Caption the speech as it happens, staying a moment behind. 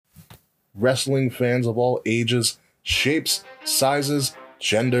wrestling fans of all ages, shapes, sizes,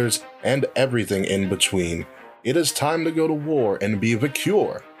 genders, and everything in between. It is time to go to war and be the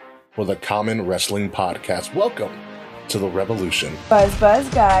cure for the Common Wrestling Podcast. Welcome to the revolution. Buzz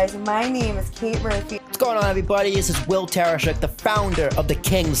guys, my name is Kate Murphy. What's going on, everybody? This is Will Tarashuk, the founder of the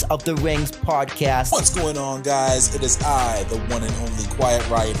Kings of the Rings podcast. What's going on, guys? It is I, the one and only Quiet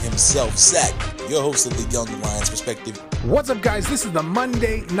Riot himself, Zach, your host of the Young Lions Perspective. What's up, guys? This is the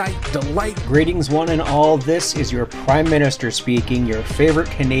Monday Night Delight. Greetings, one and all. This is your Prime Minister speaking, your favorite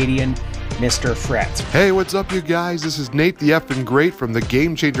Canadian, Mr. Fret. Hey, what's up, you guys? This is Nate the Effin' Great from the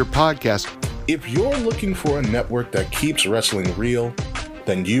Game Changer podcast. If you're looking for a network that keeps wrestling real,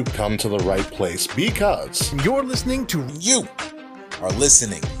 then you've come to the right place because you're listening to You are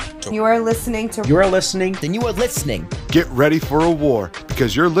listening to You are listening to You are listening. Then you are listening. Get ready for a war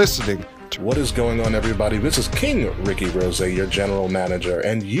because you're listening to what is going on, everybody? This is King Ricky Rose, your general manager,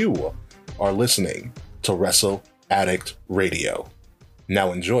 and you are listening to Wrestle Addict Radio.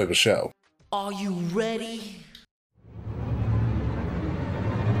 Now enjoy the show. Are you ready?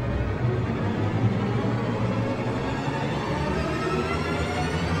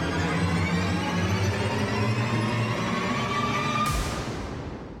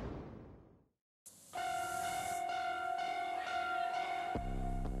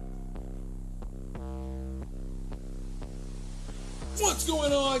 What's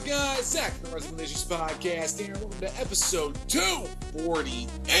going on, guys? Zach from the Relinquishes podcast here. Welcome to episode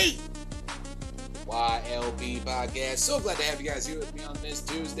 248 YLP podcast. So glad to have you guys here with me on this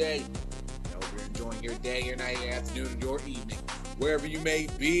Tuesday. I hope you're enjoying your day, your night, your afternoon, your evening, wherever you may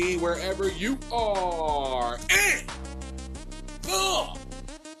be, wherever you are in the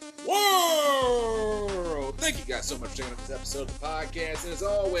world. Thank you guys so much for checking out this episode of the podcast. And as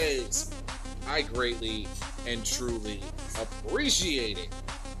always, I greatly and truly appreciate it.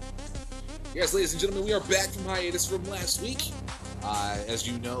 Yes, ladies and gentlemen, we are back from hiatus from last week. As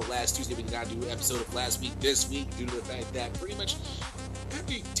you know, last Tuesday we did not do an episode of last week this week due to the fact that pretty much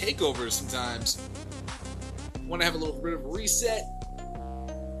after takeovers sometimes want to have a little bit of a reset,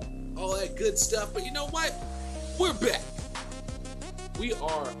 all that good stuff. But you know what? We're back. We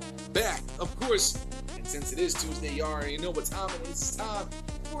are back, of course. And since it is Tuesday, you already know what time it is. It's time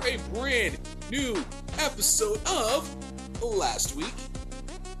for a brand new episode of Last Week,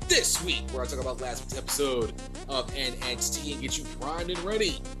 This Week, where I talk about last week's episode of NXT and get you primed and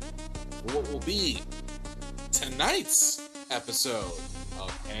ready for what will be tonight's episode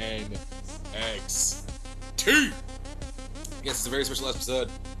of NXT. Yes, it's a very special episode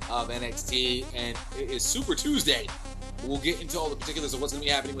of NXT, and it is Super Tuesday. We'll get into all the particulars of what's going to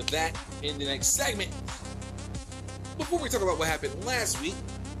be happening with that in the next segment. Before we talk about what happened last week,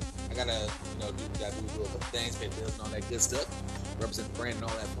 I gotta, do a couple things, pay bills and all that good stuff, represent the brand and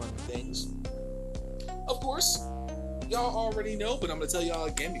all that fun things. Of course, y'all already know, but I'm gonna tell y'all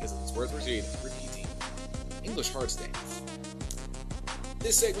again because it's worth repeating. English Hard Stand.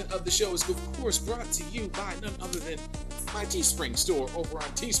 This segment of the show is, of course, brought to you by none other than my Teespring store over on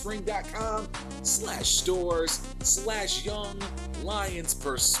teespring.com/stores/Young Lions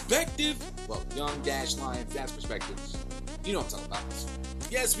Perspective. Well, Young-Lions Perspective. You know what I'm talking about.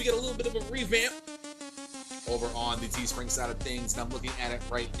 Yes, we get a little bit of a revamp over on the Teespring side of things, and I'm looking at it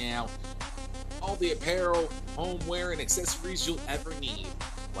right now. All the apparel, homeware, and accessories you'll ever need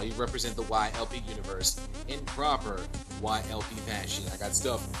while you represent the YLP universe in proper YLP fashion. I got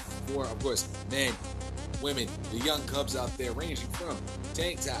stuff for, of course, men, women, the young cubs out there, ranging from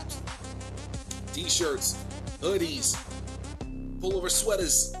tank tops, t-shirts, hoodies, pullover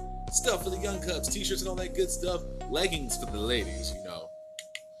sweaters, stuff for the young cubs, t-shirts and all that good stuff, leggings for the ladies,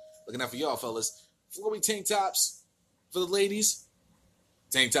 Looking out for y'all, fellas. Flowy tank tops for the ladies,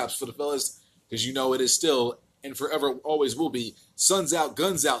 tank tops for the fellas, because it is still and forever always will be Suns Out,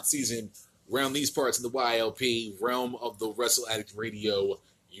 Guns Out season around these parts of the YLP realm of the Wrestle Addict Radio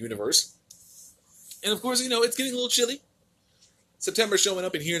universe. And of course, it's getting a little chilly. September showing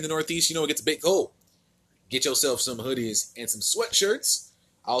up, and here in the Northeast, it gets a bit cold. Get yourself some hoodies and some sweatshirts.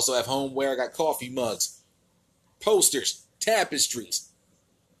 I also have homeware. I got coffee mugs, posters, tapestries.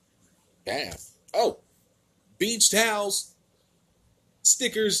 Bath. Oh, beach towels,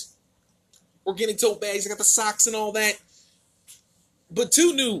 stickers, organic tote bags. I got the socks and all that. But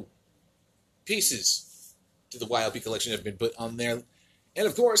 2 new pieces to the YLP collection have been put on there. And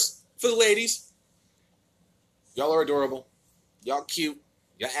of course, for the ladies, y'all are adorable. Y'all cute.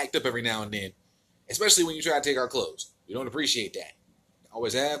 Y'all act up every now and then. Especially when you try to take our clothes. We don't appreciate that.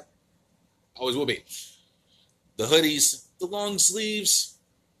 Always have. Always will be. The hoodies, the long sleeves,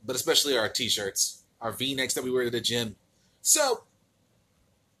 but especially our t-shirts, our V-necks that we wear to the gym. So,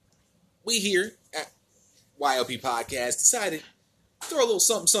 we here at YLP Podcast decided to throw a little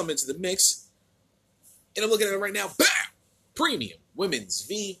something into the mix. And I'm looking at it right now. Bam! Premium women's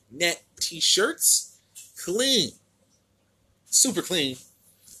V-neck t-shirts. Clean. Super clean.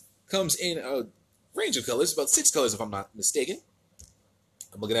 Comes in a range of colors, about 6 colors if I'm not mistaken.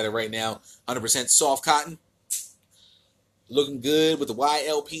 I'm looking at it right now. 100% soft cotton. Looking good with the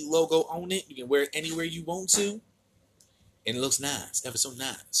YLP logo on it. You can wear it anywhere you want to. And it looks nice. Ever so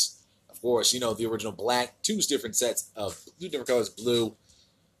nice. Of course, you know, the original black. 2 different colors. Blue.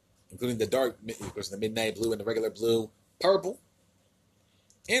 Including the dark, of course, the midnight blue and the regular blue. Purple.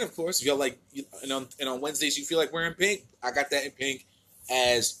 And, of course, if y'all like, and on Wednesdays you feel like wearing pink, I got that in pink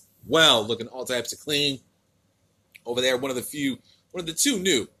as well. Looking all types of clean. Over there, one of the 2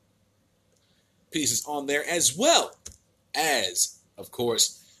 new pieces on there, as well as, of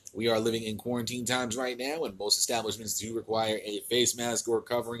course, we are living in quarantine times right now, and most establishments do require a face mask or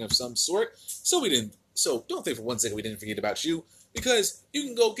covering of some sort. So don't think for one second we didn't forget about you, because you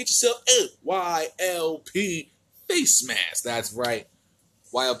can go get yourself a YLP face mask. That's right.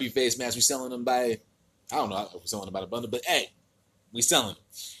 YLP face masks. We're selling them by, I don't know if we're selling them by the bundle, but hey, we selling them.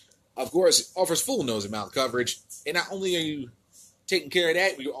 Of course, offers full nose and mouth coverage. And not only are you taking care of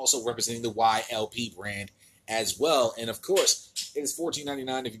that, but you're also representing the YLP brand as well. And of course, it is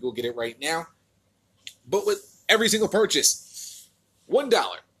 $14.99 if you go get it right now. But with every single purchase,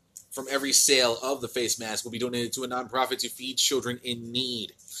 $1 from every sale of the face mask will be donated to a nonprofit to feed children in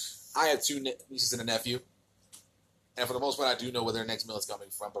need. I have 2 nieces and a nephew. And for the most part, I do know where their next meal is coming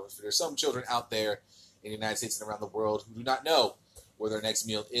from. But there's some children out there in the United States and around the world who do not know where their next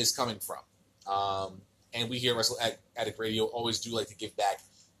meal is coming from. And we here at Wrestle Addict Radio always do like to give back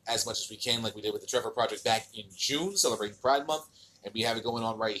as much as we can, like we did with the Trevor Project back in June, celebrating Pride Month. And we have it going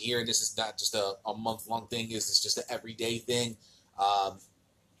on right here. And this is not just a month-long thing. This is just an everyday thing. Like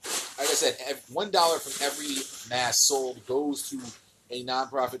I said, $1 from every mask sold goes to a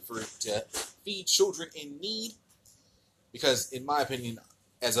nonprofit to feed children in need. Because, in my opinion,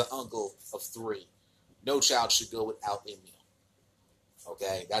 as an uncle of 3, no child should go without a meal.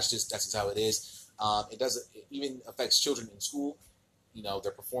 Okay, that's just how it is. It even affects children in school. You know,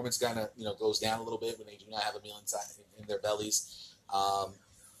 their performance kind of goes down a little bit when they do not have a meal inside in their bellies.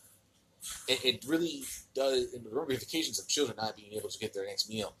 It really does. And the ramifications of children not being able to get their next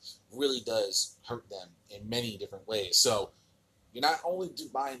meal really does hurt them in many different ways. So you're not only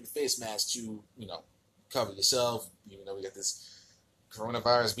buying the face mask to cover yourself, even though we got this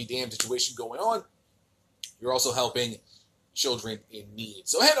coronavirus be damned situation going on, you're also helping children in need.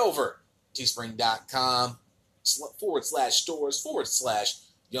 So head over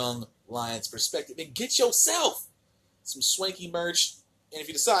teespring.com/stores/Young Lions Perspective and get yourself some swanky merch. And if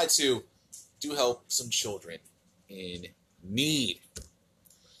you decide to, do help some children in need.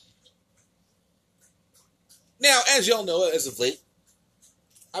 Now, as y'all know, as of late,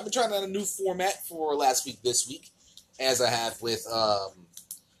 I've been trying out a new format for last week, this week, as I have with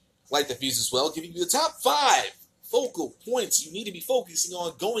Light the Fuse as well, giving you the top 5 focal points you need to be focusing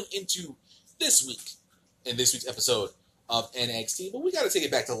on going into this week, in this week's episode of NXT. But we got to take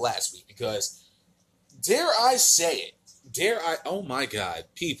it back to last week, because, dare I say it, oh my God,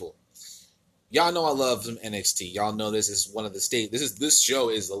 people, y'all know I love some NXT. Y'all know this is one of the this show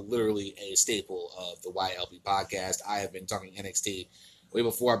is literally a staple of the YLP podcast. I have been talking NXT way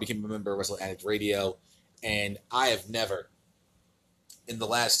before I became a member of Wrestle Addict Radio, and I have never, in the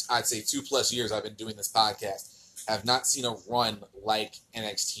last, I'd say 2+ years I've been doing this podcast, have not seen a run like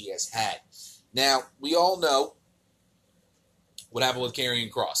NXT has had. Now, we all know what happened with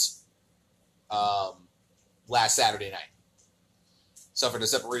Karrion Kross last Saturday night. Suffered a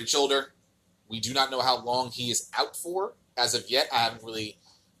separated shoulder. We do not know how long he is out for as of yet. I haven't really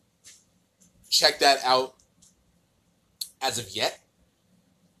checked that out as of yet.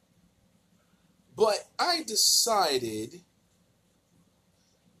 But I decided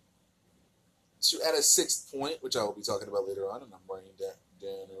to add a 6th point, which I will be talking about later on, and I'm writing that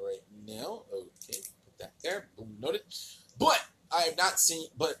down right now. Okay, put that there. Boom, noted. But I have not seen,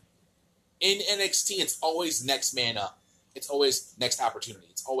 but in NXT, it's always next man up. It's always next opportunity.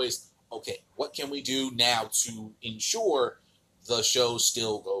 It's always, okay, what can we do now to ensure the show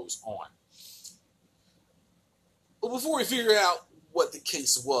still goes on? But before we figure out what the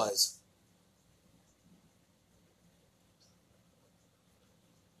case was,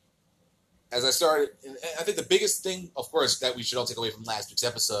 as I started, I think the biggest thing, of course, that we should all take away from last week's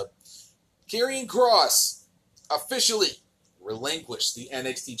episode, Karrion Kross officially relinquished the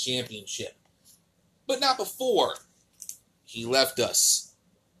NXT Championship. But not before he left us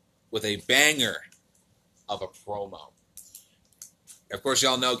with a banger of a promo. Of course,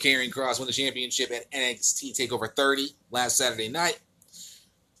 y'all know Karrion Kross won the championship at NXT TakeOver 30 last Saturday night.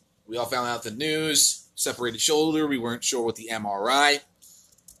 We all found out the news. Separated shoulder. We weren't sure what the MRI.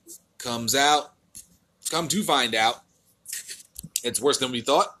 Comes out. Come to find out, it's worse than we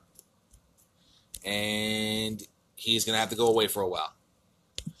thought. And he's going to have to go away for a while.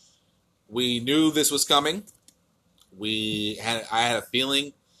 We knew this was coming. I had a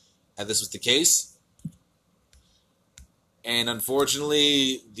feeling that this was the case. And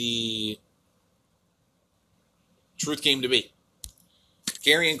unfortunately, the truth came to be.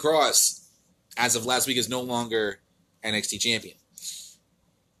 Karrion Kross, as of last week, is no longer NXT champion.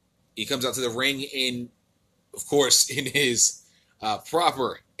 He comes out to the ring in his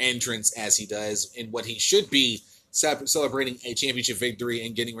proper entrance, as he does, in what he should be celebrating a championship victory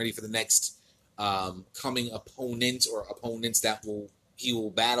and getting ready for the next coming opponent or opponents that he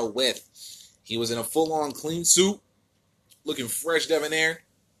will battle with. He was in a full-on clean suit, looking fresh debonair.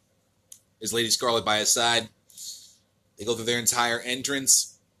 His Lady Scarlet by his side. They go through their entire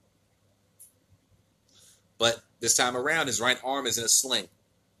entrance. But this time around, his right arm is in a sling.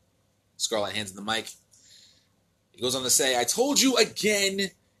 Scarlet hands him the mic. He goes on to say, I told you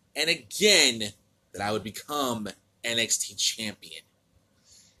again and again that I would become NXT champion.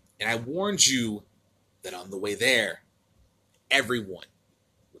 And I warned you that on the way there, everyone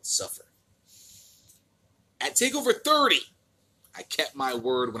would suffer. At TakeOver 30, I kept my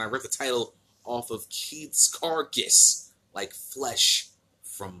word when I ripped the title off of Keith's carcass like flesh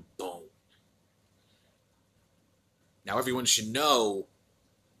from bone. Now everyone should know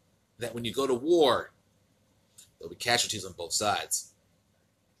that when you go to war, there'll be casualties on both sides.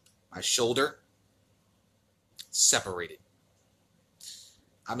 My shoulder, separated.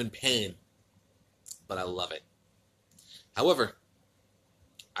 I'm in pain, but I love it. However,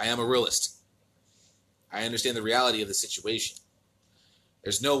 I am a realist. I understand the reality of the situation.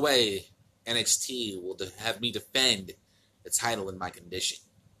 There's no way NXT will have me defend the title in my condition.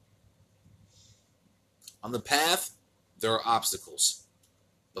 On the path, there are obstacles.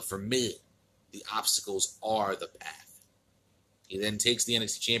 But for me, the obstacles are the path. He then takes the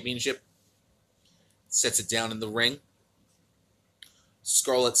NXT Championship, sets it down in the ring.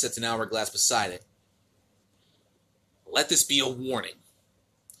 Scarlett sets an hourglass beside it. Let this be a warning.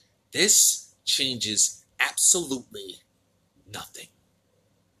 This changes absolutely nothing.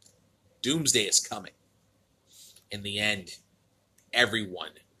 Doomsday is coming. In the end, everyone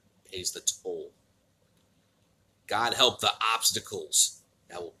pays the toll. God help the obstacles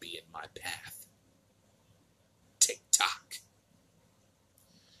that will be in my path. Tick-tock.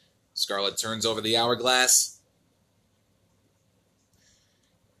 Scarlett turns over the hourglass.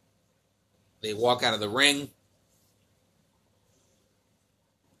 They walk out of the ring.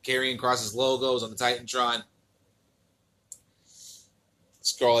 Karrion Kross's logo is on the Titantron.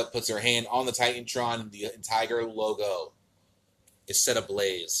 Scarlett puts her hand on the Titantron, and the entire logo is set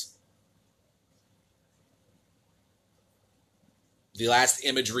ablaze. The last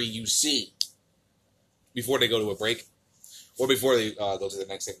imagery you see before they go to a break, or before they go to the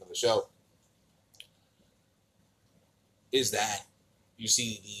next segment of the show, is that you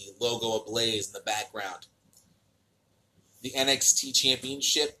see the logo ablaze in the background. The NXT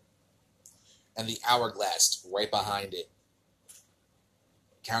Championship and the hourglass right behind it.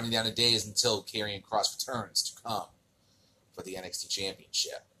 Counting down the days until Karrion Kross returns to come for the NXT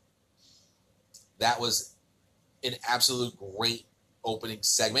Championship. That was an absolute great opening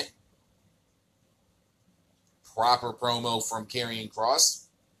segment. Proper promo from Karrion Kross.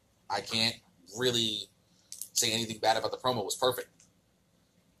 I can't really say anything bad about the promo. It was perfect.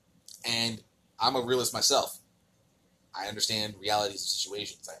 And I'm a realist myself. I understand realities of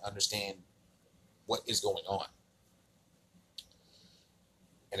situations. I understand what is going on.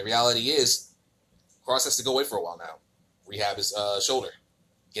 And the reality is, Kross has to go away for a while now. Rehab his shoulder.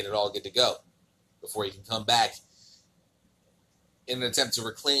 Get it all good to go. Before he can come back in an attempt to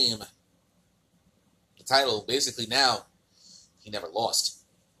reclaim the title. Basically now, he never lost.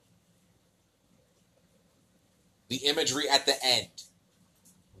 The imagery at the end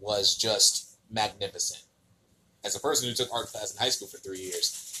was just magnificent. As a person who took art class in high school for 3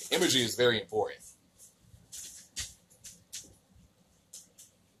 years, imagery is very important.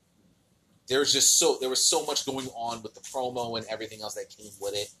 There was so much going on with the promo and everything else that came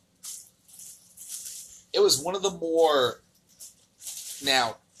with it. It was one of the more...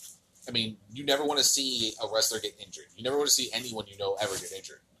 Now, I mean, you never want to see a wrestler get injured. You never want to see anyone you know ever get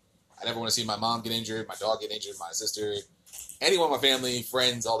injured. I never want to see my mom get injured, my dog get injured, my sister, anyone in my family,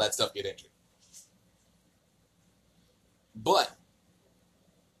 friends, all that stuff get injured. But,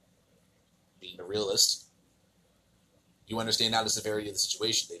 being a realist, You understand now the severity of the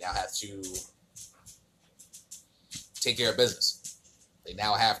situation. They now have to take care of business. They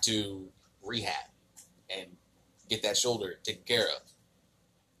now have to rehab and get that shoulder taken care of.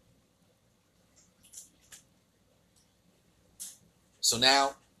 So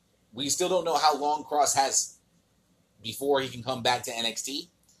now, we still don't know how long Cross has before he can come back to NXT.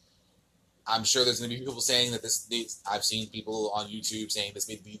 I'm sure there's going to be people saying that I've seen people on YouTube saying this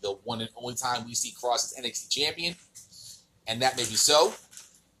may be the one and only time we see Cross as NXT champion. And that may be so.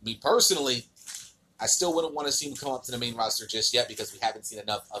 Me personally, I still wouldn't want to see him come up to the main roster just yet because we haven't seen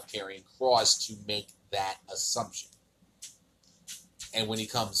enough of Karrion Kross to make that assumption. And when he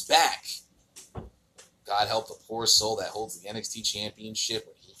comes back, God help the poor soul that holds the NXT championship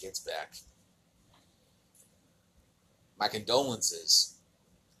when he gets back. My condolences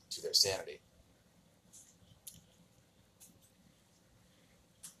to their sanity.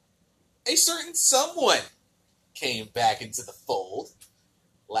 A certain someone came back into the fold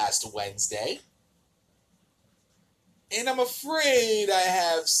last Wednesday. And I'm afraid I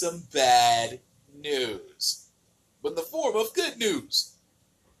have some bad news. But in the form of good news.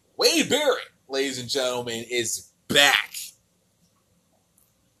 Wade Barrett, ladies and gentlemen, is back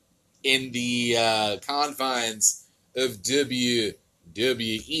in the confines of WWE.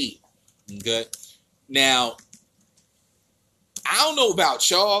 Okay? Now, I don't know about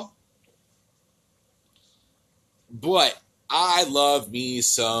y'all, but I love me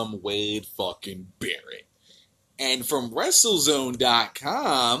some Wade fucking Barrett. And from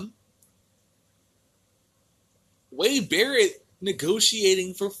WrestleZone.com, Wade Barrett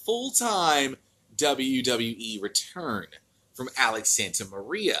negotiating for full-time WWE return from Alex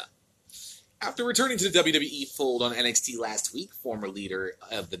Santamaria. After returning to the WWE fold on NXT last week, former leader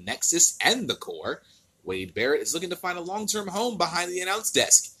of the Nexus and the Core, Wade Barrett is looking to find a long-term home behind the announce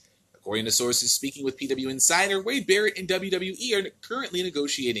desk. According to sources speaking with PW Insider, Wade Barrett and WWE are currently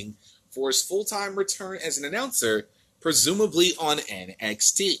negotiating for his full-time return as an announcer, presumably on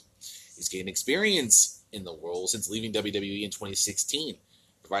NXT. He's gained experience in the role since leaving WWE in 2016,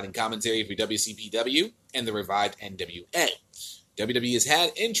 providing commentary for WCPW and the revived NWA. WWE has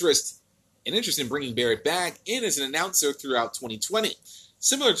had interest in bringing Barrett back in as an announcer throughout 2020,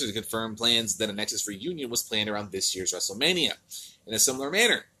 similar to the confirmed plans that a Nexus reunion was planned around this year's WrestleMania. In a similar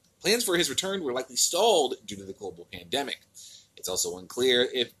manner, plans for his return were likely stalled due to the global pandemic. It's also unclear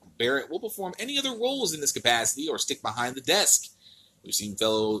if Barrett will perform any other roles in this capacity or stick behind the desk. We've seen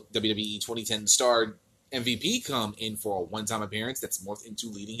fellow WWE 2010 star MVP come in for a one-time appearance that's morphed into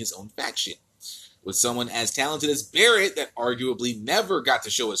leading his own faction. With someone as talented as Barrett that arguably never got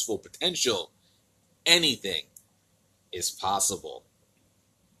to show his full potential, anything is possible.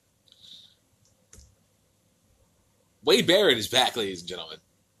 Wade Barrett is back, ladies and gentlemen.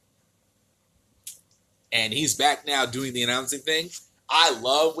 And he's back now doing the announcing thing. I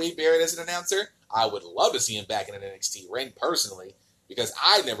love Wade Barrett as an announcer. I would love to see him back in an NXT ring personally, because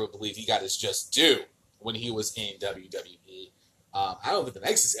I never believed he got his just due when he was in WWE. I don't think the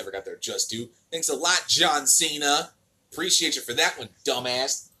Nexus ever got their just due. Thanks a lot, John Cena. Appreciate you for that one,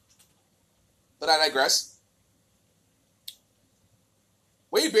 dumbass. But I digress.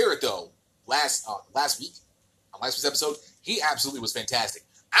 Wade Barrett, though, last week, on last week's episode, he absolutely was fantastic.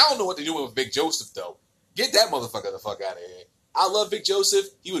 I don't know what to do with Vic Joseph, though. Get that motherfucker the fuck out of here. I love Vic Joseph.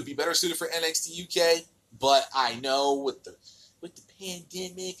 He would be better suited for NXT UK, but I know with the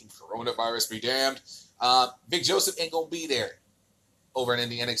pandemic and coronavirus be damned, Vic Joseph ain't gonna be there over in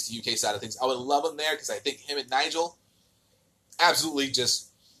the NXT UK side of things. I would love him there because I think him and Nigel absolutely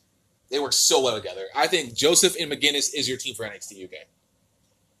just, they work so well together. I think Joseph and McGuinness is your team for NXT UK.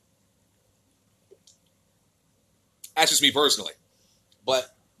 That's just me personally.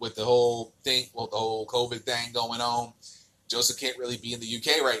 But with the whole thing, with the whole COVID thing going on, Joseph can't really be in the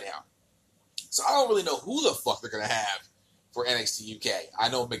UK right now. So I don't really know who the fuck they're going to have for NXT UK. I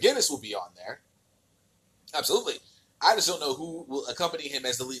know McGuinness will be on there. Absolutely. I just don't know who will accompany him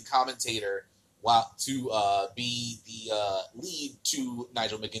as the lead commentator while to be the lead to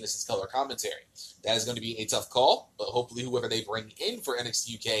Nigel McGuinness' color commentary. That is going to be a tough call, but hopefully whoever they bring in for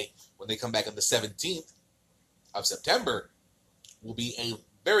NXT UK when they come back on the 17th of September will be a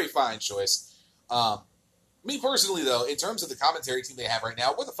very fine choice. Me personally, though, in terms of the commentary team they have right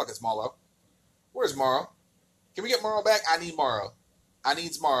now, where the fuck is Morrow? Where's Morrow? Can we get Morrow back? I need Morrow. I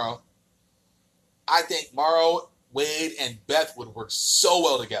needs Morrow. I think Morrow, Wade, and Beth would work so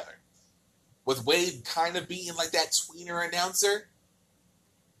well together. With Wade kind of being like that tweener announcer.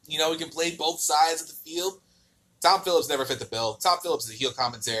 You know, he can play both sides of the field. Tom Phillips never fit the bill. Tom Phillips is a heel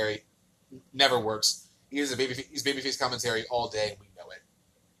commentary. Never works. He's babyface commentary all day. We know it.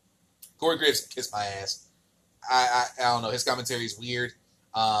 Corey Graves, kiss my ass. I don't know. His commentary is weird.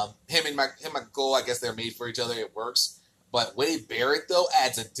 Him and Cole, I guguess they're made for each other. It works. But Wade Barrett, though,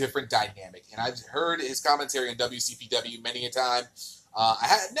 adds a different dynamic. And I've heard his commentary on WCPW many a time. I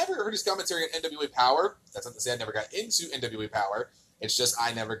had never heard his commentary on NWA Power. That's not to say I never got into NWA Power. It's just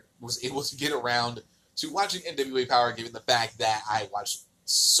I never was able to get around to watching NWA Power, given the fact that I watch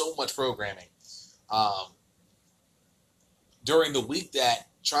so much programming during the week that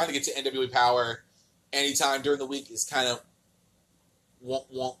trying to get to NWA Power anytime during the week is kind of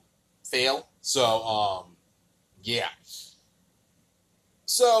won't fail. So, yeah.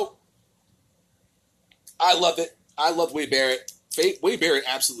 So, I loved it. I loved Wade Barrett. Wade Barrett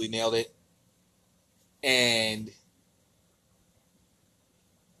absolutely nailed it. And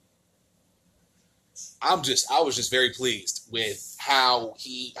I was just very pleased with how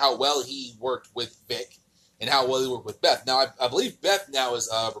well he worked with Vic and how well he worked with Beth. Now, I believe Beth now is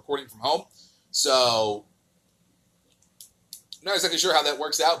recording from home. So, I'm not exactly sure how that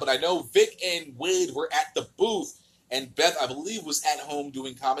works out, but I know Vic and Wade were at the booth, and Beth, I believe, was at home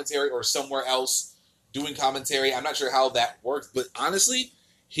doing commentary or somewhere else doing commentary. I'm not sure how that worked, but honestly,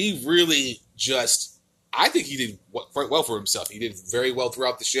 he really I think he did quite well for himself. He did very well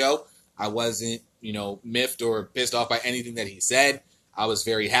throughout the show. I wasn't, miffed or pissed off by anything that he said. I was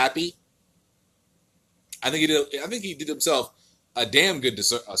very happy. I think he did himself a damn good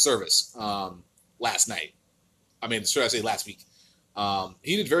service last night. I mean, should I say last week?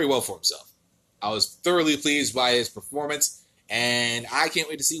 He did very well for himself. I was thoroughly pleased by his performance, and I can't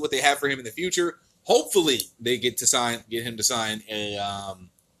wait to see what they have for him in the future. Hopefully, they get him to sign a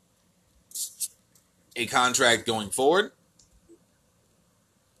contract going forward,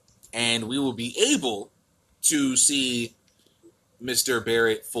 and we will be able to see Mr.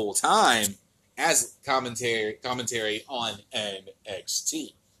 Barrett full time as commentary on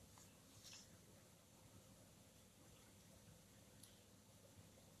NXT.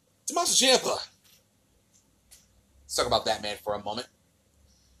 Tommaso Ciampa. Let's talk about that man for a moment.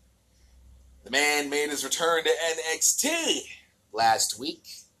 The man made his return to NXT last week.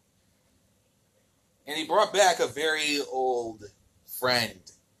 And he brought back a very old friend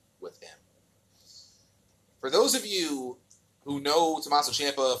with him. For those of you who know Tommaso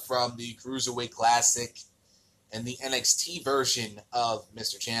Ciampa from the Cruiserweight Classic and the NXT version of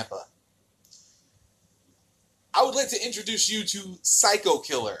Mr. Ciampa, I would like to introduce you to Psycho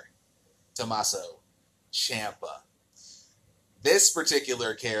Killer Tommaso Ciampa. This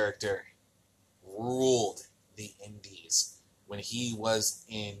particular character ruled the indies when he was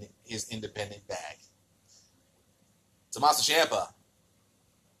in his independent bag. Tommaso Ciampa.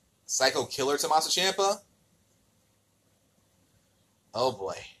 Psycho Killer Tommaso Ciampa. Oh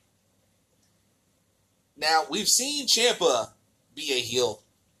boy. Now, we've seen Ciampa be a heel.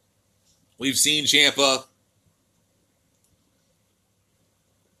 We've seen Ciampa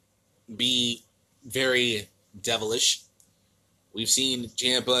be very devilish. We've seen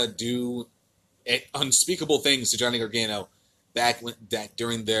Ciampa do unspeakable things to Johnny Gargano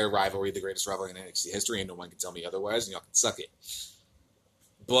during their rivalry, the greatest rivalry in NXT history, and no one can tell me otherwise, and y'all can suck it.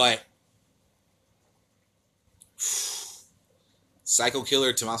 But Psycho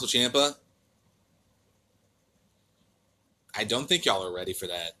Killer Tommaso Ciampa, I don't think y'all are ready for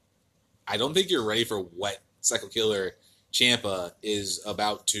that. I don't think you're ready for what Psycho Killer Ciampa is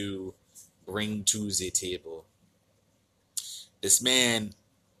about to bring to the table. This man,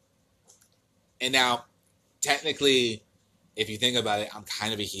 and now, technically, if you think about it, I'm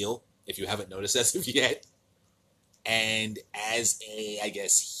kind of a heel, if you haven't noticed as of yet. And as a, I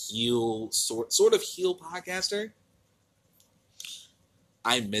guess, heel, sort of heel podcaster,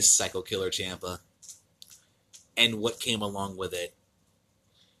 I miss Psycho Killer Ciampa and what came along with it.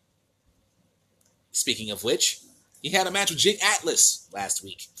 Speaking of which, he had a match with Jake Atlas last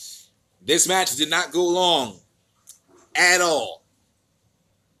week. This match did not go long at all.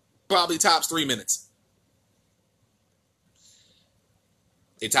 Probably tops 3 minutes.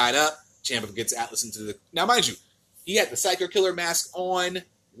 They tied up. Ciampa gets Atlas into the... Now, mind you, he had the Psycho Killer mask on,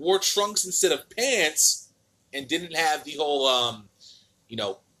 wore trunks instead of pants, and didn't have the whole,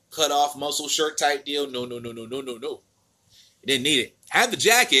 cut off muscle shirt type deal. No. He didn't need it. Had the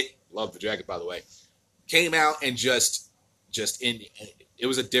jacket. Love the jacket, by the way. Came out and it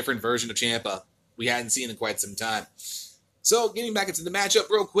was a different version of Ciampa we hadn't seen in quite some time. So, getting back into the matchup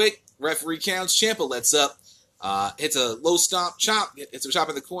real quick. Referee counts. Ciampa lets up. Hits a low stomp chop. Hits a chop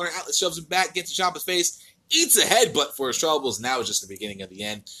in the corner. Atlas shoves him back. Gets to Ciampa's face. Eats a headbutt for his troubles. Now it's just the beginning of the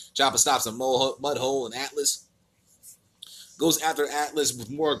end. Ciampa stops a mud hole in Atlas. Goes after Atlas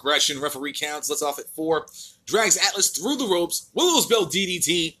with more aggression. Referee counts. Lets off at 4. Drags Atlas through the ropes. Willow's Bell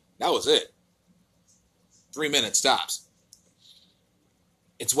DDT. That was it. 3 minutes tops.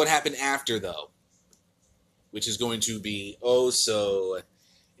 It's what happened after, though, which is going to be oh so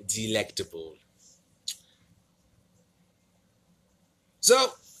delectable.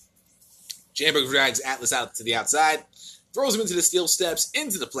 So, Ciampa drags Atlas out to the outside, throws him into the steel steps,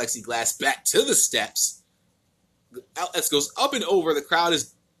 into the plexiglass, back to the steps. Atlas goes up and over. The crowd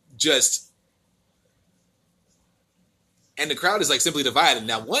is just... And the crowd is like simply divided.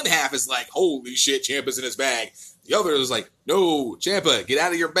 Now, one half is like, holy shit, Ciampa's in his bag. The other is like, no, Ciampa, get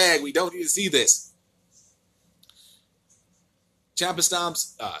out of your bag. We don't need to see this. Ciampa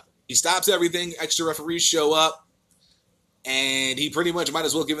stomps. He stops everything. Extra referees show up. And he pretty much might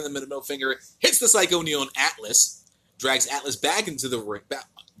as well give him the middle finger. Hits the Psycho Knee on Atlas. Drags Atlas back into the ring.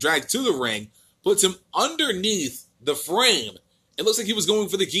 Dragged to the ring. Puts him underneath the frame. It looks like he was going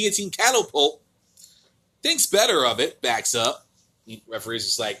for the guillotine catapult. Thinks better of it. Backs up. The referee's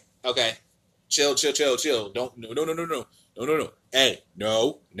just like, okay. Chill. Don't, no. Hey,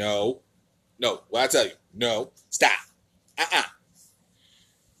 no. What I tell you? No. Stop.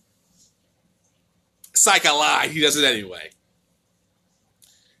 Psych, I lied. He does it anyway.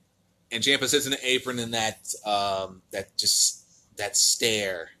 And Ciampa sits in the apron and that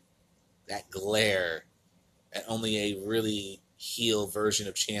stare, that glare, that only a really heel version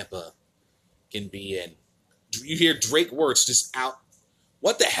of Ciampa can be in. You hear Drake Wirtz just out.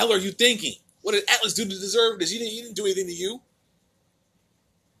 What the hell are you thinking? What did Atlas do to deserve this? He didn't do anything to you.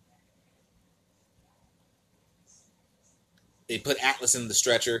 They put Atlas in the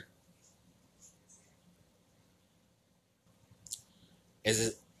stretcher. As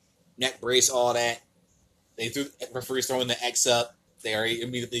a neck brace, all that. Referees throwing the X up. They are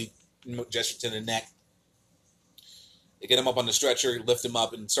immediately gesture to the neck. They get him up on the stretcher, lift him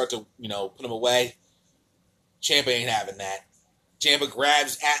up, and start to, put him away. Ciampa ain't having that. Ciampa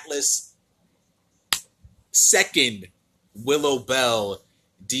grabs Atlas. Second Willow Bell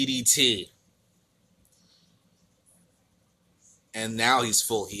DDT. And now he's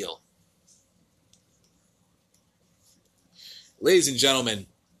full heel. Ladies and gentlemen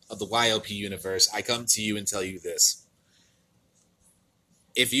of the YLP universe, I come to you and tell you this.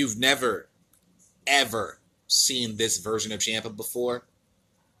 If you've never, ever seen this version of Ciampa before,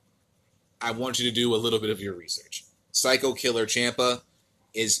 I want you to do a little bit of your research. Psycho Killer Ciampa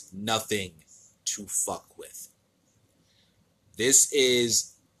is nothing to fuck with. This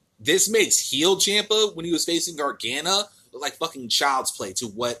makes heel Ciampa when he was facing Gargano look like fucking child's play to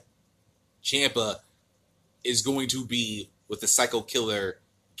what Ciampa is going to be with the Psycho Killer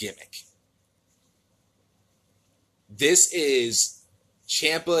gimmick. This is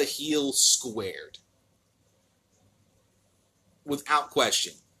Ciampa heel squared. Without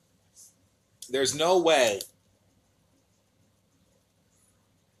question. There's no way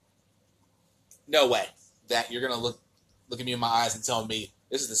that you're going to look at me in my eyes and tell me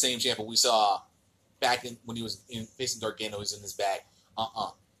this is the same Ciampa we saw back when he was facing Gargano. He's in his bag.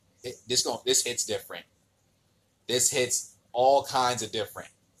 This hits different. This hits all kinds of different.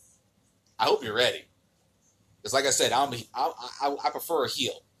 I hope you're ready. Because like I said, I prefer a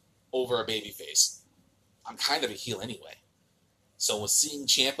heel over a babyface. I'm kind of a heel anyway. So with seeing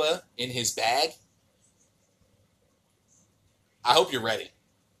Ciampa in his bag, I hope you're ready.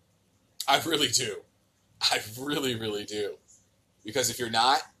 I really do. I really, really do. Because if you're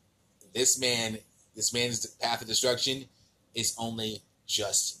not, this man's path of destruction is only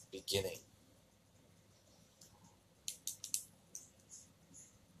just beginning.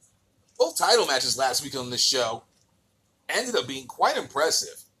 Both title matches last week on this show ended up being quite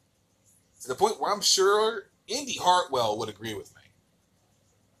impressive. To the point where I'm sure Indy Hartwell would agree with me.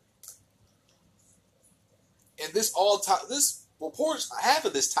 And half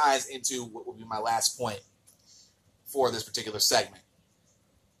of this ties into what will be my last point for this particular segment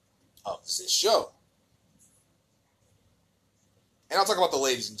of this show. And I'll talk about the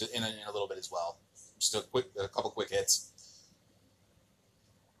ladies in a little bit as well. Just a couple quick hits.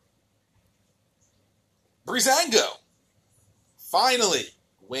 Breezango finally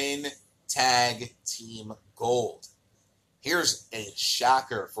win tag team gold. Here's a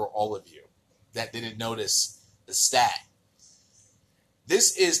shocker for all of you that didn't notice the stat.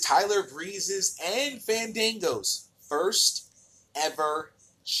 This is Tyler Breeze's and Fandango's first ever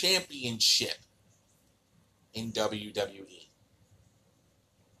championship in WWE.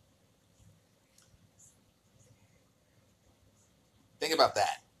 Think about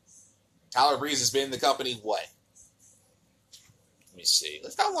that. Tyler Breeze has been in the company, what? Let me see.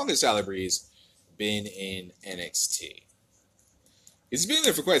 How long has Tyler Breeze been in NXT? He's been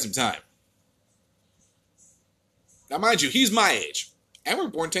there for quite some time. Now, mind you, he's my age. And we're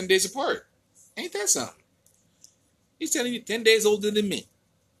born 10 days apart. Ain't that something? He's telling you 10 days older than me.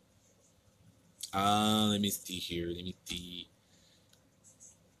 Let me see here. Let me see.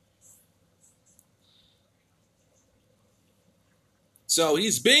 So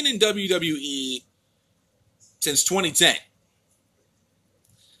he's been in WWE since 2010.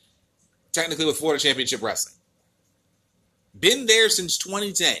 Technically with Florida Championship Wrestling. Been there since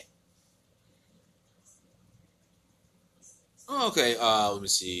 2010. Okay, let me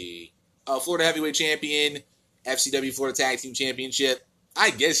see. Florida Heavyweight Champion, FCW Florida Tag Team Championship.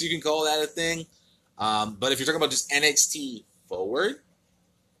 I guess you can call that a thing. But if you're talking about just NXT forward,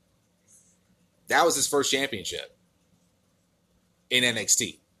 that was his first championship in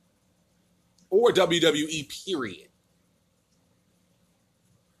NXT. Or WWE, period.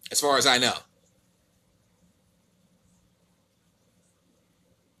 As far as I know.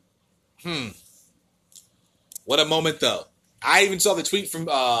 What a moment, though. I even saw the tweet from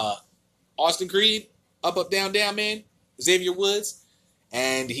Austin Creed, up, down, down, man, Xavier Woods.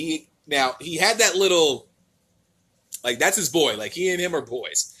 And he had that little, like, that's his boy. Like, he and him are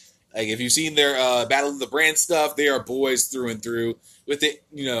boys. Like, if you've seen their Battle of the Brand stuff, they are boys through and through with the,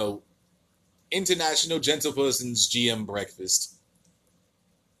 International Gentleperson's GM breakfast.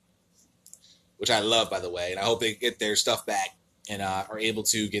 Which I love, by the way. And I hope they get their stuff back and are able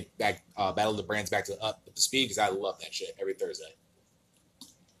to get back Battle of the Brands back to up to speed, because I love that shit every Thursday.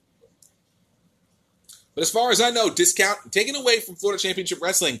 But as far as I know, discount taken away from Florida Championship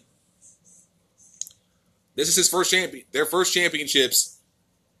Wrestling. This is his first their first championships,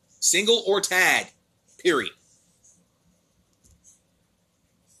 single or tag, period.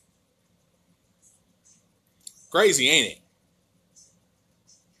 Crazy, ain't it?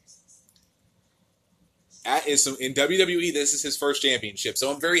 In WWE, this is his first championship.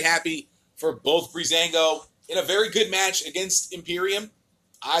 So I'm very happy for both Breezango in a very good match against Imperium.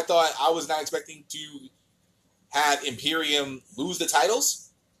 I was not expecting to have Imperium lose the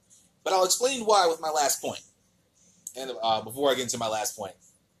titles, but I'll explain why with my last point. And before I get into my last point,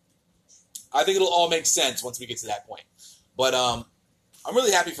 I think it'll all make sense once we get to that point. But I'm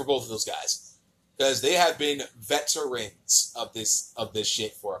really happy for both of those guys, because they have been veterans of this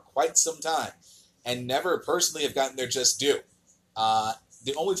shit for quite some time, and never personally have gotten their just due.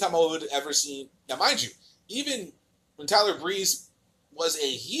 The only time I would have ever seen, now mind you, even when Tyler Breeze was a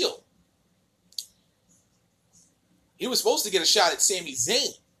heel, he was supposed to get a shot at Sami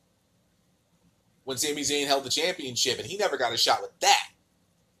Zayn when Sami Zayn held the championship, and he never got a shot with that.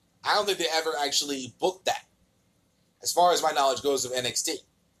 I don't think they ever actually booked that, as far as my knowledge goes of NXT.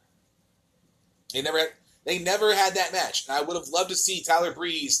 They never had that match, and I would have loved to see Tyler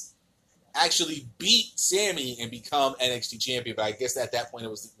Breeze actually beat Sami and become NXT champion, but I guess at that point it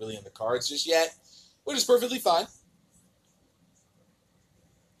wasn't really in the cards just yet, which is perfectly fine.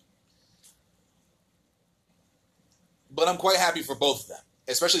 But I'm quite happy for both of them,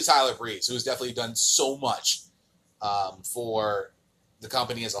 especially Tyler Breeze, who has definitely done so much for the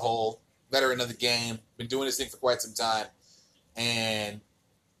company as a whole. Veteran of the game, been doing this thing for quite some time. And,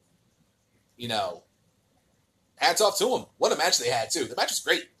 hats off to him. What a match they had, too. The match was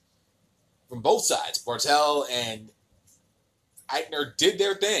great from both sides. Bartel and Eichner did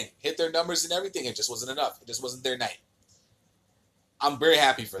their thing, hit their numbers and everything. It just wasn't enough. It just wasn't their night. I'm very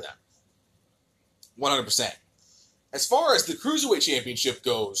happy for them. 100%. As far as the Cruiserweight Championship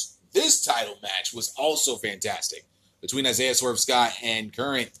goes, this title match was also fantastic between Isaiah Swerve Scott and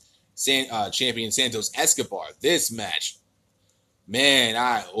current champion Santos Escobar. This match, man,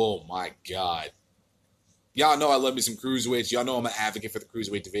 oh my God. Y'all know I love me some Cruiserweights. Y'all know I'm an advocate for the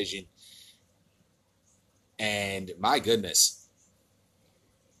Cruiserweight division. And my goodness.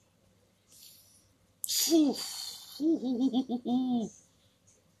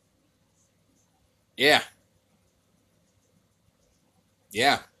 Yeah.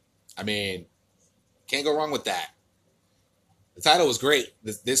 Yeah. I mean, can't go wrong with that. The title was great.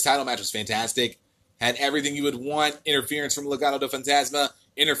 This title match was fantastic. Had everything you would want. Interference from Legado del Fantasma.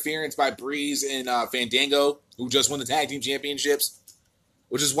 Interference by Breeze and Fandango, who just won the tag team championships.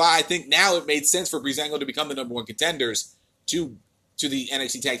 Which is why I think now it made sense for Breezango to become the number one contenders to the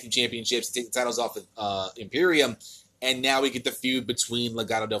NXT Tag Team Championships, to take the titles off of Imperium. And now we get the feud between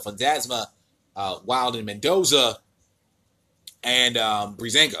Legado del Fantasma, Wild and Mendoza, and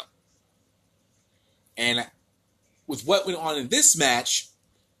Breezango. And with what went on in this match,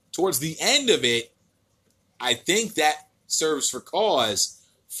 towards the end of it, I think that serves for cause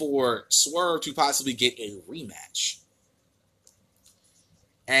for Swerve to possibly get a rematch.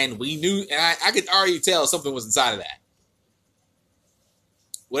 And we knew, and I could already tell something was inside of that.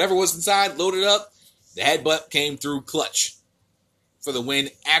 Whatever was inside, loaded up, the headbutt came through clutch for the win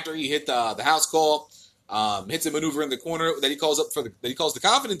after he hit the house call. Hits a maneuver in the corner that he calls the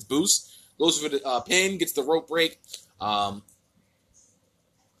confidence boost. Goes for the pin, gets the rope break.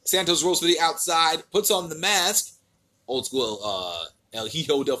 Santos rolls to the outside, puts on the mask, old school El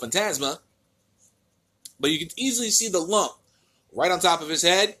Hijo del Fantasma. But you can easily see the lump right on top of his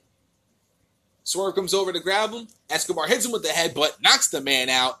head. Swerve comes over to grab him. Escobar hits him with the headbutt, knocks the man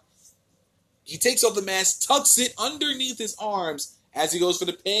out. He takes off the mask, tucks it underneath his arms as he goes for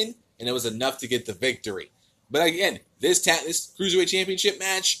the pin, and it was enough to get the victory. But again, this Cruiserweight Championship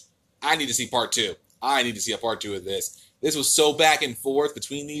match, I need to see part 2. I need to see a part 2 of this. This was so back and forth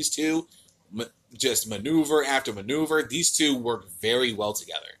between these two. Just maneuver after maneuver. These two work very well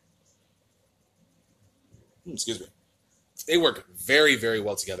together. Excuse me. They work very, very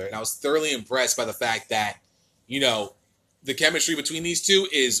well together. And I was thoroughly impressed by the fact that, the chemistry between these two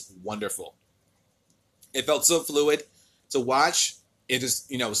is wonderful. It felt so fluid to watch. It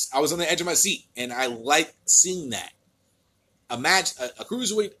just, I was on the edge of my seat. And I like seeing that. A match, a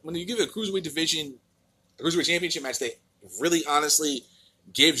cruiserweight, when you give a cruiserweight division, a cruiserweight championship match that really honestly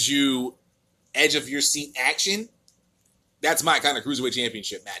gives you edge of your seat action, that's my kind of cruiserweight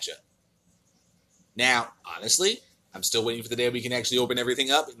championship matchup. Now, honestly, I'm still waiting for the day we can actually open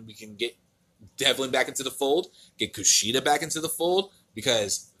everything up and we can get Devlin back into the fold, get Kushida back into the fold,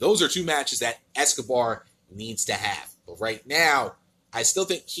 because those are two matches that Escobar needs to have. But right now, I still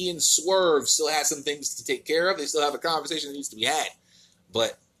think he and Swerve still have some things to take care of. They still have a conversation that needs to be had.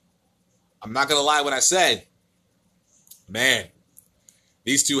 But I'm not going to lie when I said, man,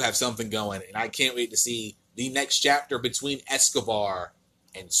 these two have something going, and I can't wait to see the next chapter between Escobar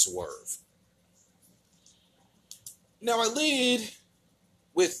and Swerve. Now I lead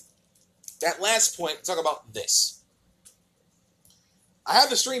with that last point to talk about this. I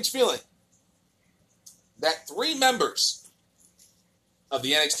have the strange feeling that 3 members of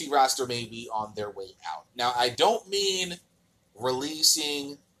the NXT roster may be on their way out. Now, I don't mean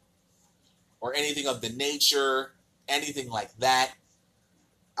releasing or anything of the nature, anything like that.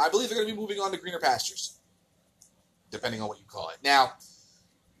 I believe they're going to be moving on to greener pastures, depending on what you call it. Now,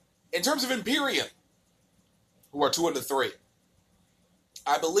 in terms of Imperium, who are 2 of the 3,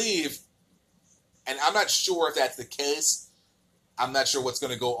 I believe, and I'm not sure if that's the case, I'm not sure what's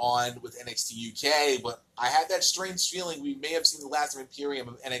going to go on with NXT UK, but I had that strange feeling we may have seen the last of Imperium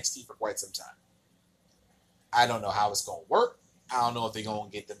of NXT for quite some time. I don't know how it's going to work. I don't know if they're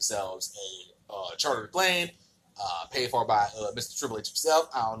going to get themselves a chartered plane, paid for by Mr. Triple H himself.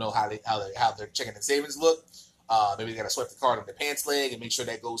 I don't know how their checking and savings look. Maybe they got to swipe the card on their pants leg and make sure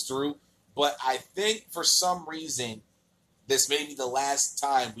that goes through. But I think for some reason, this may be the last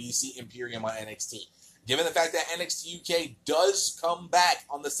time we see Imperium on NXT. Given the fact that NXT UK does come back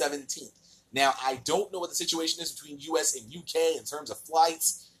on the 17th. Now, I don't know what the situation is between US and UK in terms of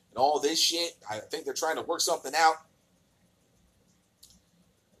flights and all this shit. I think they're trying to work something out.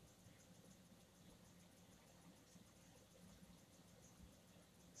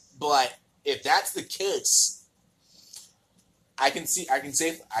 But if that's the case, I'm not going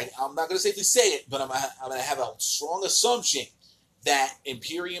to safely say it, but I'm going to have a strong assumption that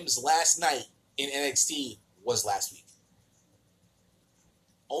Imperium's last night in NXT was last week.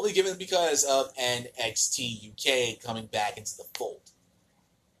 Only given because of NXT UK coming back into the fold.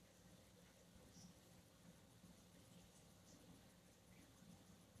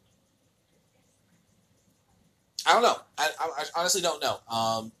 I don't know. I honestly don't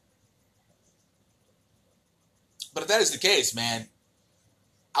know. But if that is the case, man,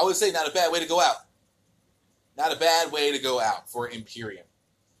 I would say not a bad way to go out. Not a bad way to go out for Imperium.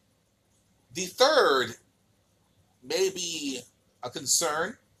 The third may be a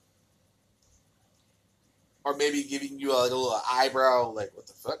concern, or maybe giving you a little eyebrow, like, what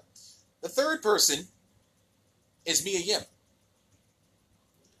the fuck? The third person is Mia Yim.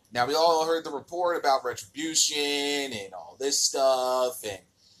 Now, we all heard the report about Retribution and all this stuff, and,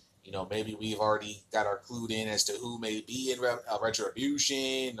 maybe we've already got our clued in as to who may be in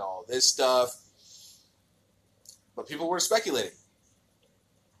Retribution and all this stuff. But people were speculating.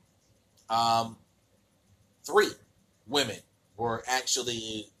 3 women were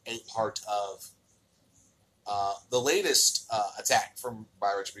actually a part of the latest attack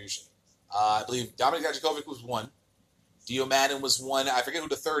by Retribution. I believe Dominik Dijakovic was one. Dio Madden was one. I forget who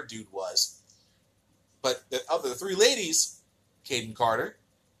the third dude was. But of the 3 ladies, Kaden Carter,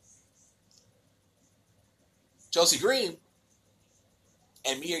 Chelsea Green,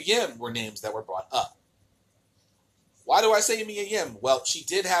 and Mia Yim were names that were brought up. Why do I say Mia Yim? Well, she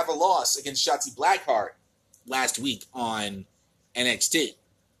did have a loss against Shotzi Blackheart last week on NXT.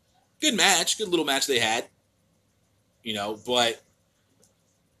 Good match. Good little match they had. But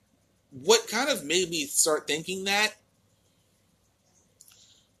what kind of made me start thinking that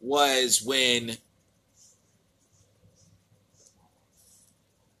was when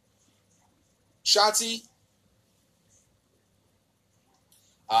Shotzi,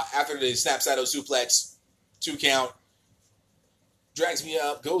 after the snap saddle suplex, 2 count, drags Mia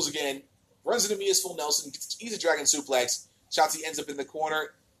up, goes again, runs into Mia's full Nelson, eats a dragon suplex. Shotzi ends up in the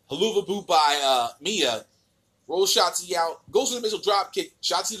corner. Haluva boot by Mia. Rolls Shotzi out. Goes for the missile drop kick.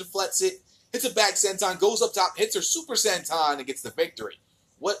 Shotzi deflects it. Hits a back senton. Goes up top. Hits her super senton and gets the victory.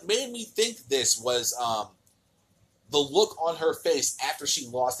 What made me think this was the look on her face after she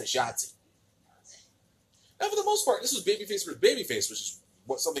lost to Shotzi. Now, for the most part, this was babyface versus babyface, which is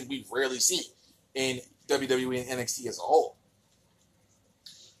something we rarely see in WWE and NXT as a whole.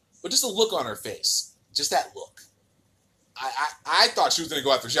 But just a look on her face. Just that look. I thought she was going to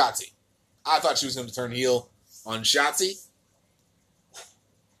go after Shotzi. I thought she was going to turn heel on Shotzi.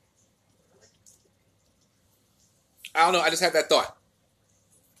 I don't know. I just had that thought.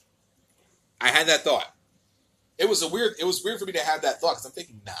 I had that thought. It was weird for me to have that thought because I'm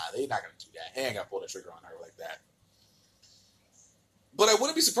thinking, nah, they're not going to do that. They ain't going to pull the trigger on her like that. But I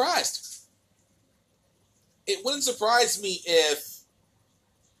wouldn't be surprised. It wouldn't surprise me if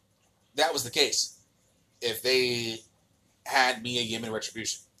that was the case. If they had Mia Yim in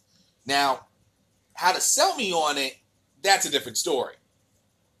Retribution. Now, how to sell me on it, that's a different story.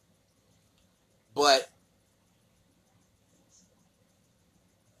 But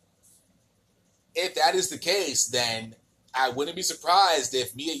if that is the case, then I wouldn't be surprised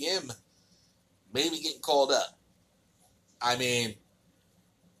if Mia Yim may be getting called up. I don't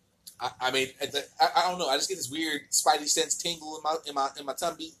know. I just get this weird spidey sense tingle in my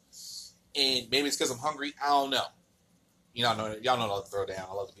tummy, and maybe it's because I'm hungry. I don't know. Y'all know I love to throw down.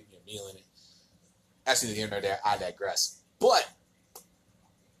 I love to give me a meal in it. That's neither here nor there. I digress. But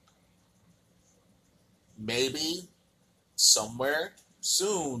maybe sometime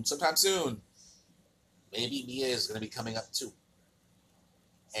soon, maybe Mia is going to be coming up too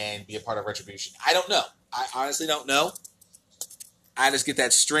and be a part of Retribution. I don't know. I honestly don't know. I just get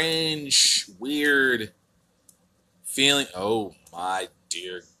that strange, weird feeling. Oh my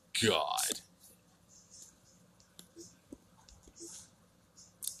dear God.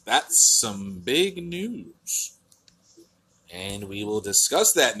 That's some big news. And we will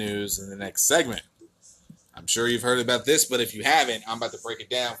discuss that news in the next segment. I'm sure you've heard about this, but if you haven't, I'm about to break it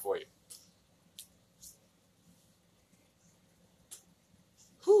down for you.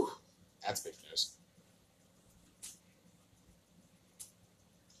 Whew. That's big news.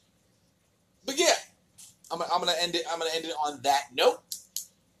 But yeah, I'm gonna end it on that note.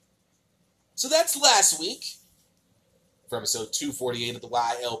 So that's last week for episode 248 of the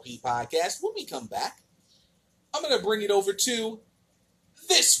YLP podcast. When we come back, I'm gonna bring it over to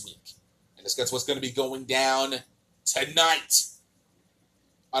this week and discuss what's gonna be going down tonight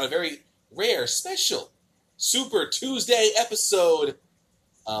on a very rare, special Super Tuesday episode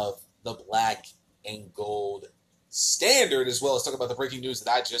of the Black and Gold Standard, as well as talk about the breaking news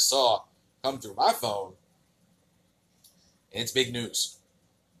that I just saw come through my phone. And it's big news.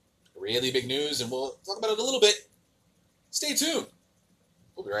 Really big news, and we'll talk about it a little bit. Stay tuned.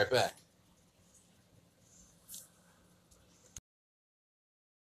 We'll be right back.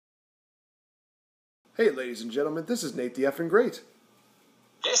 Hey, ladies and gentlemen, this is Nate the Effing Great.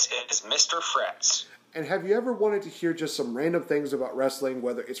 This is Mr. Frets. And have you ever wanted to hear just some random things about wrestling,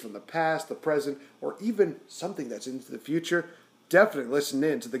 whether it's from the past, the present, or even something that's into the future? Definitely listen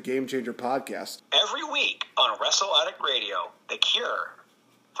in to the Game Changer podcast. Every week on Wrestle Addict Radio, the cure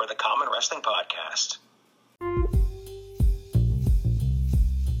for the common wrestling podcast.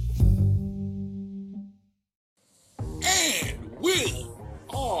 And we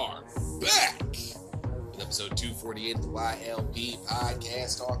are back with episode 248 of the YLP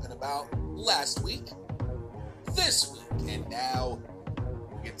podcast, talking about last week, this week, and now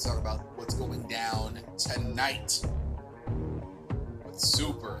we get to talk about what's going down tonight with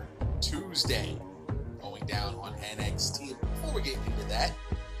Super Tuesday going down on NXT. Before we get into that,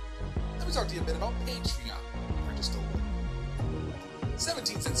 let me talk to you a bit about Patreon for just a little.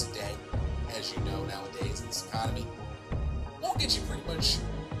 17 cents a day, as you know nowadays in this economy, won't get you pretty much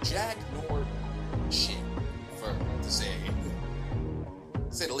jack nor shit, to say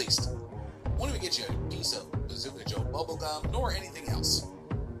the least. Won't even get you a piece of Bazooka Joe bubblegum nor anything else.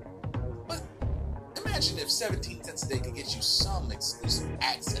 But imagine if 17 cents a day could get you some exclusive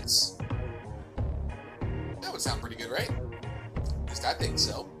access. That would sound pretty good, right? At least I think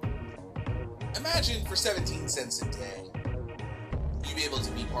so. Imagine for 17 cents a day, you'd be able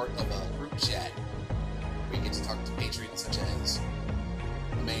to be part of a group chat where you get to talk to patrons such as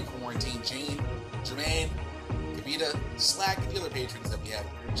my main quarantine chain, Jermaine, Kavita, Slack, and the other patrons that we have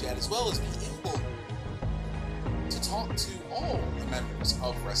in the group chat, as well as being able to talk to all the members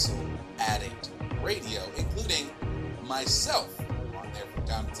of Wrestle Addict Radio, including myself on there from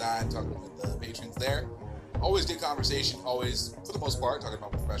time to time, talking with the patrons there. Always good conversation, always, for the most part, talking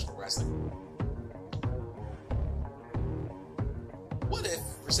about professional wrestling. What if,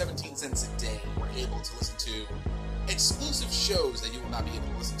 for 17 cents a day, we're able to listen to exclusive shows that you will not be able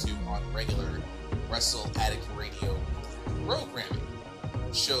to listen to on regular Wrestle Addict Radio programming?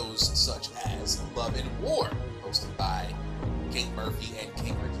 Shows such as Love and War, hosted by Kate Murphy and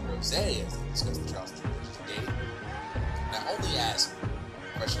King Ricky Rose, as they discuss the trials and tribulations of dating. Not only as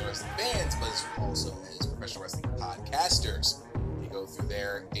professional wrestling fans, but also as professional wrestling podcasters. They go through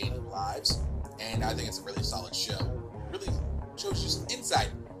their dating lives, and I think it's a really solid show. Really shows you some insight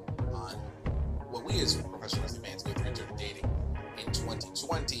on what we as professional wrestling fans go through in terms of dating in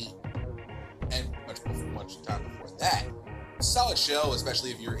 2020 and much time before that. Solid show,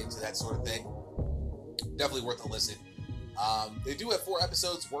 especially if you're into that sort of thing. Definitely worth a listen. They do have 4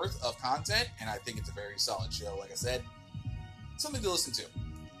 episodes worth of content, and I think it's a very solid show. Like I said, something to listen to.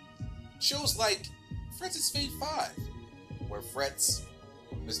 Shows like Fretz's Fave 5, where Mr.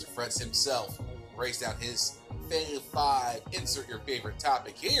 Fretz himself, breaks down his Fave 5, insert your favorite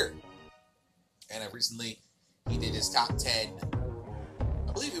topic here. And recently, he did his top 10,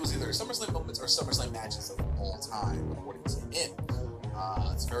 I believe it was either SummerSlam moments or SummerSlam matches of all time, according to him.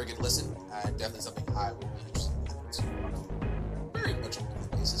 It's a very good listen, and definitely something I would be interested in listening to very much on a weekly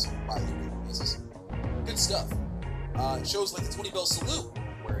basis, bi-weekly basis. Good stuff. Shows like the 20 Bell Salute,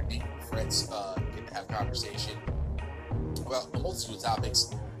 where Nate and Fretz get to have conversation about a multitude of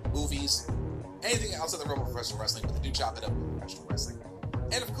topics, movies, anything outside the realm of professional wrestling, but they do chop it up with professional wrestling.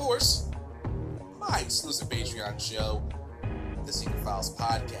 And of course, my exclusive Patreon show, the Secret Files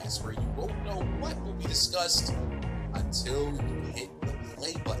Podcast, where you won't know what will be discussed until you hit the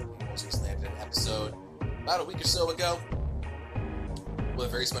play button. We most recently had an episode about a week or so ago with a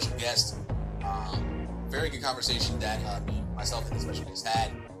very special guest. Very good conversation that myself and the special guest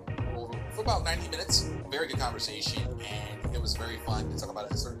had for about 90 minutes. Very good conversation, and it was very fun to talk about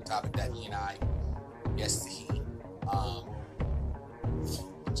a certain topic that he and I, yes, he,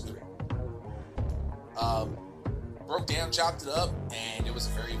 broke down, chopped it up, and it was a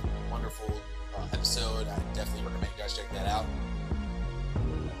very wonderful episode. I definitely recommend you guys check that out.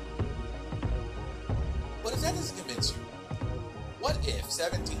 But if that doesn't convince you, what if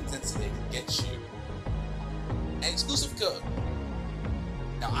 17 cents a day can get you an exclusive code?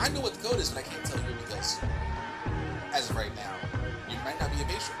 Now, I know what the code is, but I can't tell you because, as of right now, you might not be a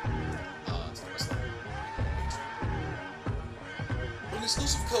patron. But an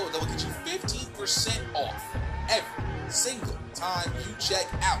exclusive code that will get you 15% off every single time you check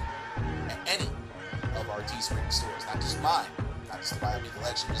out at any of our Teespring stores. Not just mine, not just the YLP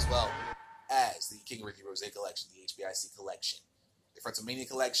collection, as well as the King Ricky Rose collection, the HBIC collection, the Fretzelmania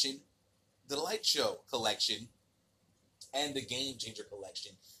collection, the Light Show collection, and the Game Changer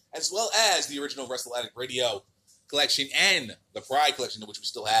collection, as well as the original Wrestle Addict Radio collection and the Pride collection, which we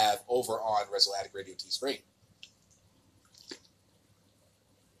still have over on Wrestle Addict Radio Teespring.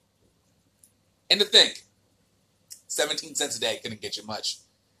 And to think, 17 cents a day couldn't get you much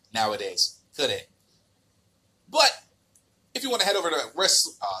nowadays, could it? But if you want to head over to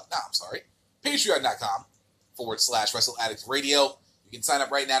patreon.com/Wrestle Addict Radio, you can sign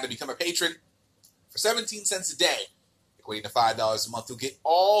up right now to become a patron for 17 cents a day, equating to $5 a month. You'll get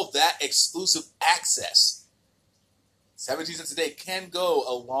all that exclusive access. 17 cents a day can go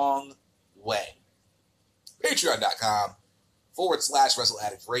a long way. Patreon.com/Wrestle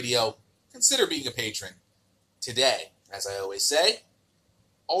Addict Radio. Consider being a patron today. As I always say,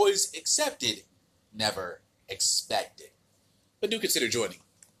 always accepted, never expected. But do consider joining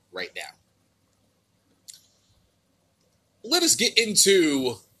right now. Let us get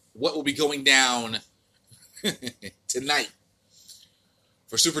into what will be going down tonight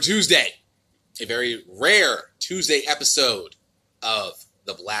for Super Tuesday, a very rare Tuesday episode of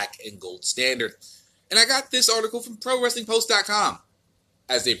the Black and Gold Standard. And I got this article from ProWrestlingPost.com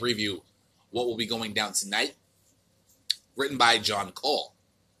as they preview what will be going down tonight, written by John Cole.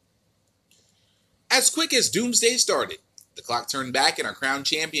 As quick as Doomsday started, the clock turned back and our crowned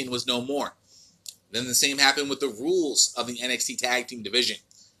champion was no more. Then the same happened with the rules of the NXT Tag Team division.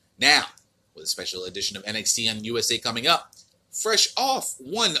 Now, with a special edition of NXT on USA coming up, fresh off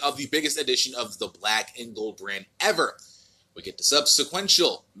one of the biggest edition of the Black and Gold brand ever, we get the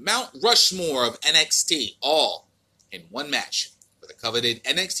subsequential Mount Rushmore of NXT, all in one match for the coveted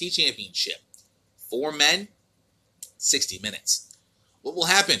NXT Championship. 4 men, 60 minutes. what will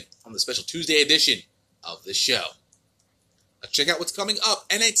happen on the special Tuesday edition of the show. Let's check out what's coming up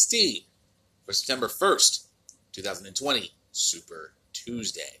NXT for September 1st, 2020, Super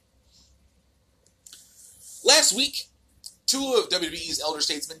Tuesday. Last week, two of WWE's elder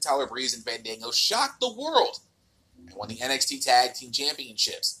statesmen, Tyler Breeze and Fandango, shocked the world and won the NXT Tag Team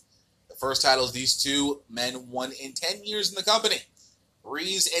Championships. The first titles these two men won in 10 years in the company.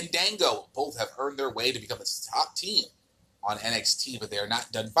 Breeze and Dango both have earned their way to become the top team on NXT, but they are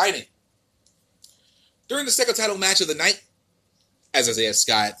not done fighting. During the second title match of the night, as Isaiah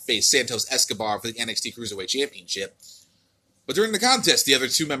Scott faced Santos Escobar for the NXT Cruiserweight Championship. But during the contest, the other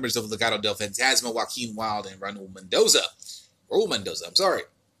two members of Legado del Fantasma, Joaquin Wilde and Raul Mendoza,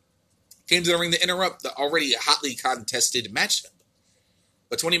 came to the ring to interrupt the already hotly contested matchup.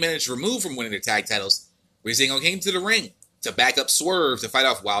 But 20 minutes removed from winning their tag titles, Breezango came to the ring to back up Swerve to fight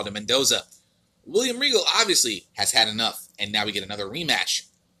off Wilde and Mendoza. William Regal obviously has had enough, and now we get another rematch.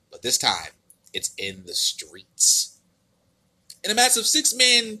 But this time, it's in the streets. In a massive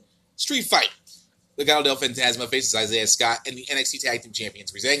six-man street fight, Legado del Fantasma faces Isaiah Scott and the NXT Tag Team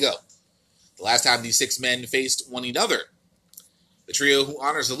Champions Breezango. The last time these six men faced one another, the trio who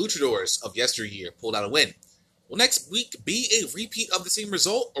honors the luchadors of yesteryear pulled out a win. Will next week be a repeat of the same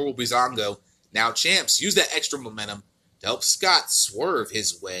result, or will Breezango, now champs, use that extra momentum to help Scott swerve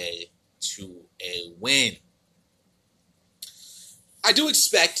his way to a win? I do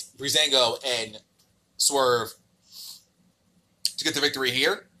expect Breezango and Swerve to get the victory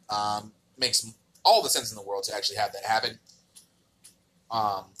here. Makes all the sense in the world to actually have that happen.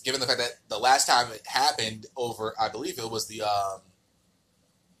 Given the fact that the last time it happened over, I believe it was the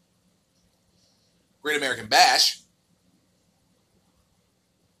Great American Bash,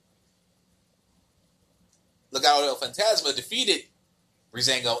 Legado del Fantasma defeated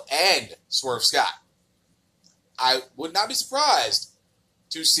Breezango and Swerve Scott. I would not be surprised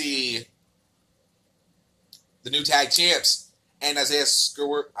to see the new tag champs and Isaiah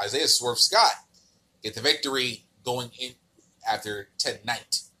Swerve Scott get the victory going in after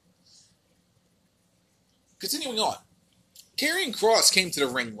tonight. Continuing on, Karrion Kross came to the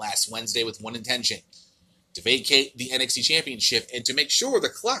ring last Wednesday with one intention: to vacate the NXT Championship and to make sure the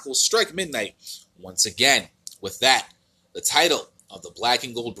clock will strike midnight once again. With that, the title of the Black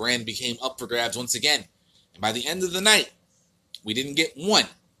and Gold brand became up for grabs once again. And by the end of the night, we didn't get one,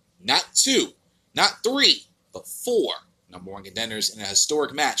 not two, not three, but four number one contenders in a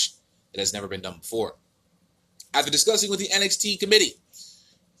historic match that has never been done before. After discussing with the NXT committee,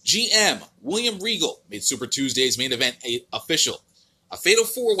 GM William Regal made Super Tuesday's main event official. A fatal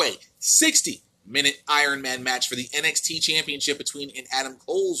four-way, 60-minute Iron Man match for the NXT Championship between, in Adam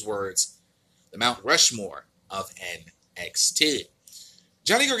Cole's words, the Mount Rushmore of NXT.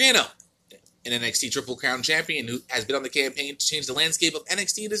 Johnny Gargano, an NXT Triple Crown champion who has been on the campaign to change the landscape of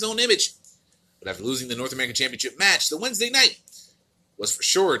NXT in his own image. But after losing the North American Championship match the Wednesday night, was for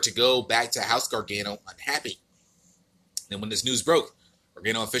sure to go back to House Gargano unhappy. Then when this news broke,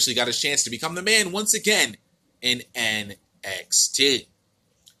 Gargano officially got his chance to become the man once again in NXT.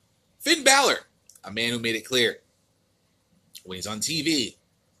 Finn Balor, a man who made it clear, when he's on TV,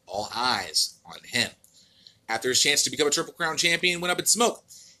 all eyes on him. After his chance to become a Triple Crown champion went up in smoke,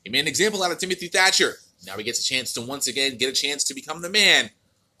 he made an example out of Timothy Thatcher. Now he gets a chance to once again get a chance to become the man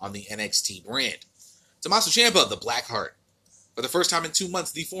on the NXT brand. Tommaso Ciampa, the Blackheart. For the first time in 2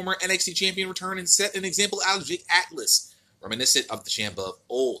 months, the former NXT champion returned and set an example out of Jake Atlas, reminiscent of the Ciampa of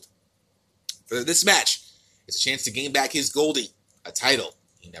old. For this match, it's a chance to gain back his Goldie, a title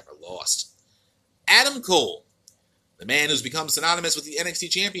he never lost. Adam Cole, the man who's become synonymous with the NXT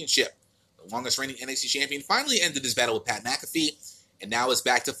championship. The longest reigning NXT champion finally ended his battle with Pat McAfee, and now is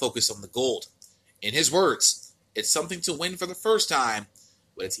back to focus on the gold. In his words, it's something to win for the first time,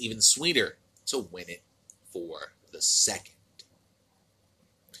 but it's even sweeter to win it for the second.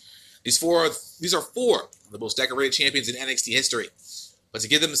 These are four of the most decorated champions in NXT history. But to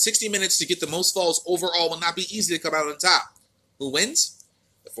give them 60 minutes to get the most falls overall will not be easy to come out on top. Who wins?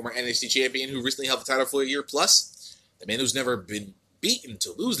 The former NXT champion who recently held the title for a year plus. The man who's never been beaten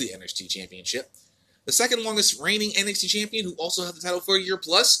to lose the NXT championship. The second longest reigning NXT champion who also held the title for a year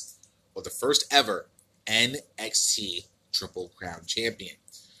plus. Or the first ever NXT Triple Crown champion.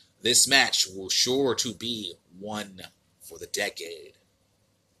 This match will sure to be one for the decade.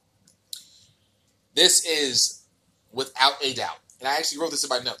 This is without a doubt, and I actually wrote this in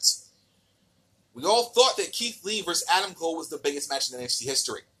my notes. We all thought that Keith Lee versus Adam Cole was the biggest match in NXT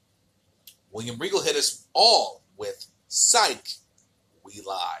history. William Regal hit us all with, psych, we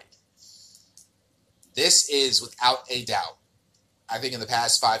lied. This is without a doubt, I think in the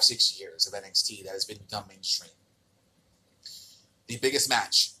past 5-6 years of NXT that has become mainstream. the biggest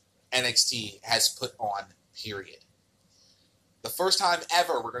match NXT has put on, period. The first time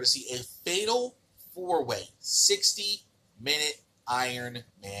ever we're going to see a fatal 4-way, 60-minute Iron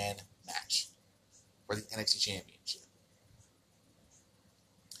Man match for the NXT Championship.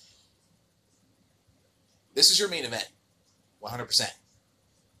 This is your main event, 100%.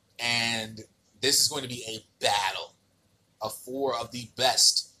 And this is going to be a battle of 4 of the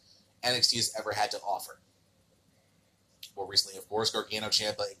best NXT has ever had to offer. More recently, of course, Gargano,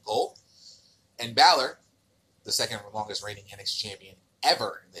 Ciampa, and Cole. And Balor, the second longest reigning NXT champion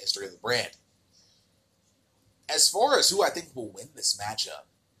ever in the history of the brand. As far as who I think will win this matchup,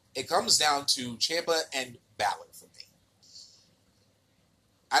 it comes down to Ciampa and Balor for me.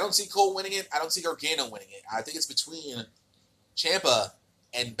 I don't see Cole winning it. I don't see Gargano winning it. I think it's between Ciampa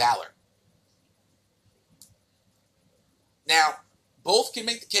and Balor. Now, both can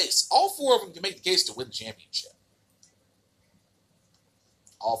make the case. All 4 of them can make the case to win the championship.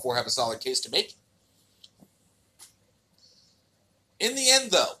 All 4 have a solid case to make. In the end,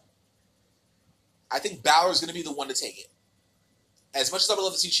 though, I think Balor is going to be the one to take it. As much as I would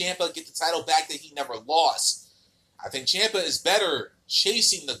love to see Ciampa get the title back that he never lost, I think Ciampa is better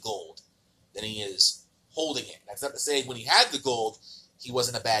chasing the gold than he is holding it. That's not to say when he had the gold, he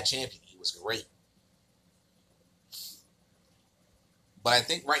wasn't a bad champion. He was great. But I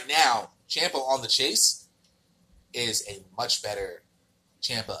think right now, Ciampa on the chase is a much better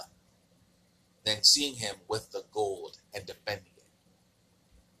Ciampa than seeing him with the gold and defending it.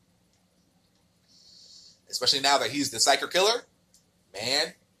 Especially now that he's the Psycho Killer,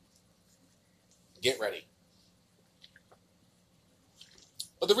 man, get ready.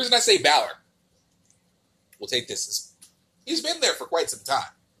 But the reason I say Balor will take this is he's been there for quite some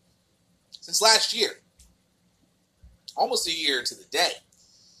time. Since last year. Almost a year to the day.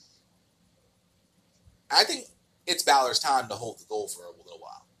 I think it's Balor's time to hold the gold for a little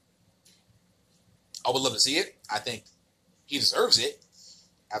while. I would love to see it. I think he deserves it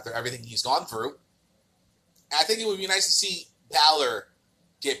after everything he's gone through. I think it would be nice to see Balor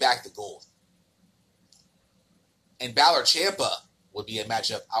get back the gold. And Balor-Ciampa would be a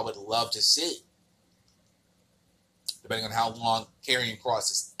matchup I would love to see. Depending on how long Karrion Kross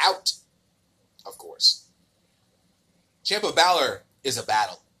is out, of course. Ciampa-Balor is a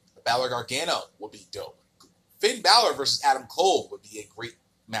battle. Balor-Gargano would be dope. Finn Balor versus Adam Cole would be a great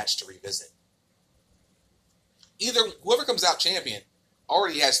match to revisit. Whoever comes out champion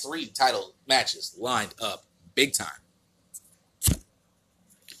already has 3 title matches lined up big time.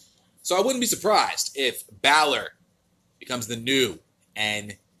 So I wouldn't be surprised if Balor becomes the new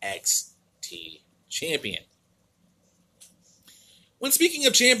NXT champion. When speaking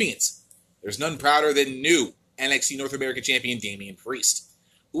of champions, there's none prouder than new NXT North American champion Damian Priest,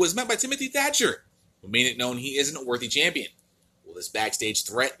 who was met by Timothy Thatcher, who made it known he isn't a worthy champion. Will this backstage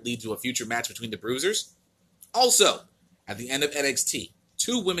threat lead to a future match between the Bruisers? Also, at the end of NXT,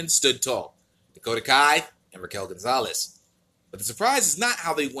 2 women stood tall, Dakota Kai and Raquel Gonzalez. But the surprise is not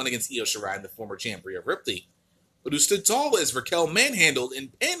how they won against Io Shirai and the former champ Rhea Ripley, but who stood tall as Raquel manhandled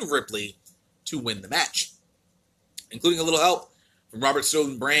and pinned Ripley to win the match. Including a little help from Robert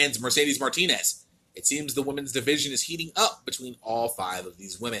Sterling Brand's Mercedes Martinez. It seems the women's division is heating up between all 5 of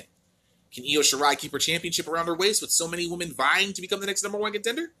these women. Can Io Shirai keep her championship around her waist with so many women vying to become the next #1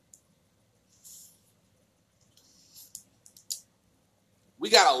 contender? We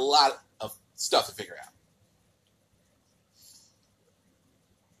got a lot of stuff to figure out.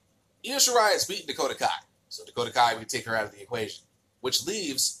 Io Shirai has beaten Dakota Kai, so Dakota Kai would take her out of the equation, which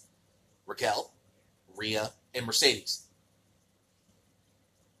leaves Raquel, Rhea, and Mercedes.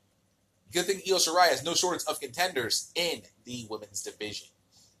 Good thing Io Shirai has no shortage of contenders in the women's division.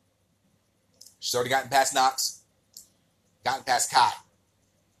 She's already gotten past Nox, gotten past Kai.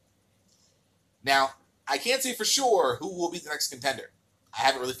 Now, I can't say for sure who will be the next contender. I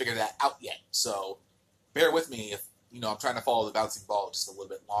haven't really figured that out yet, so bear with me if, I'm trying to follow the bouncing ball just a little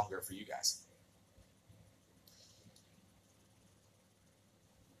bit longer for you guys.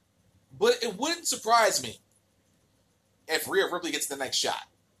 But it wouldn't surprise me if Rhea Ripley gets the next shot,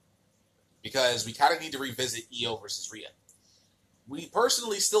 because we kind of need to revisit Io versus Rhea. We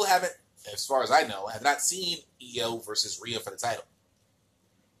personally still haven't, as far as I know, have not seen Io versus Rhea for the title.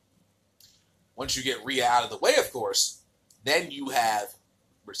 Once you get Rhea out of the way, of course, then you have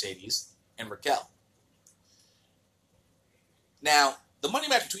Mercedes and Raquel. Now, the money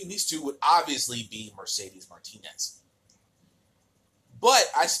match between these 2 would obviously be Mercedes Martinez.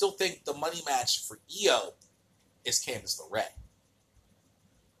 But I still think the money match for Io is Candice LeRae.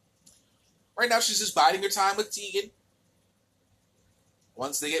 Right now, she's just biding her time with Tegan.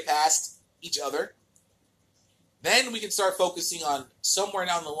 Once they get past each other, Then we can start focusing on somewhere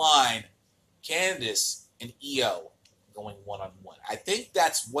down the line, Candice and Io going one-on-one. I think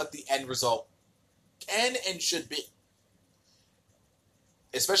that's what the end result can and should be.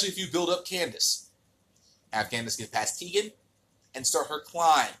 Especially if you build up Candice. Have Candice get past Tegan and start her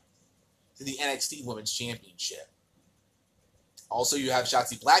climb to the NXT Women's Championship. Also, you have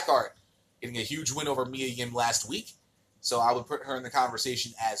Shotzi Blackheart getting a huge win over Mia Yim last week, so I would put her in the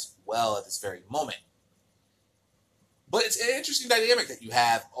conversation as well at this very moment. But it's an interesting dynamic that you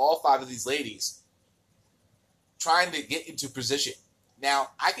have all 5 of these ladies trying to get into position.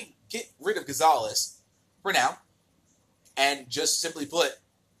 Now, I can get rid of Gonzalez for now and just simply put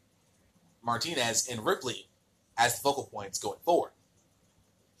Martinez and Ripley as the focal points going forward.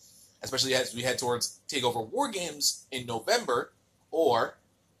 Especially as we head towards TakeOver War Games in November, or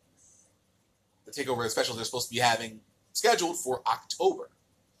the TakeOver special they're supposed to be having scheduled for October.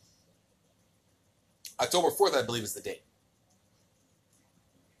 October 4th, I believe, is the date.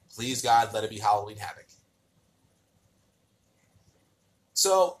 Please, God, let it be Halloween Havoc.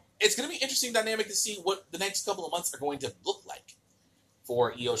 So, it's going to be interesting dynamic to see what the next couple of months are going to look like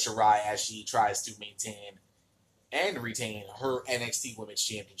for Io Shirai as she tries to maintain and retain her NXT Women's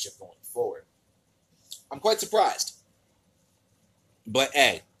Championship going forward. I'm quite surprised. But,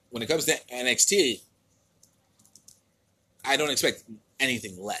 hey, when it comes to NXT, I don't expect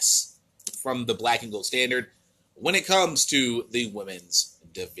anything less from the Black and Gold standard when it comes to the women's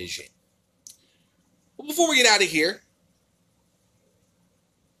division. But before we get out of here,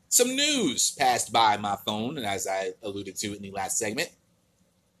 some news passed by my phone, and as I alluded to in the last segment,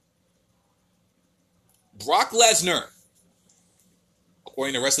 Brock Lesnar,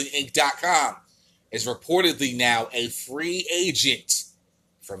 according to WrestlingInc.com, is reportedly now a free agent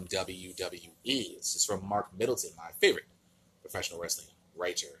from WWE. This is from Mark Middleton, my favorite professional wrestling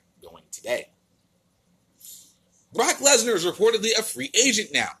writer going today. Brock Lesnar is reportedly a free agent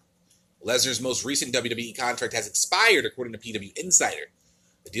now. Lesnar's most recent WWE contract has expired, according to PW Insider.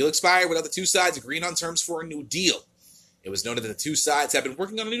 The deal expired without the two sides agreeing on terms for a new deal. It was noted that the two sides have been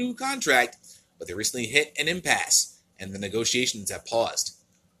working on a new contract, but they recently hit an impasse, and the negotiations have paused.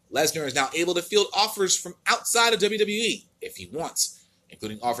 Lesnar is now able to field offers from outside of WWE if he wants,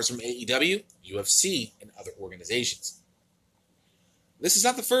 including offers from AEW, UFC, and other organizations. This is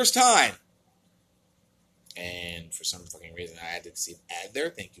not the first time, and for some fucking reason I had to see an ad there.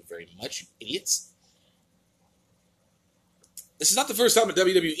 Thank you very much, you idiots. This is not the first time at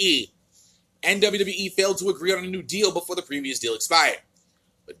WWE and WWE failed to agree on a new deal before the previous deal expired.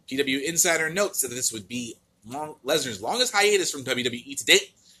 But PW Insider notes that this would be Lesnar's longest hiatus from WWE to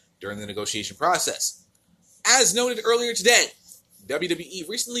date during the negotiation process. As noted earlier today, WWE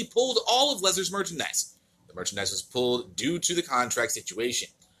recently pulled all of Lesnar's merchandise. The merchandise was pulled due to the contract situation.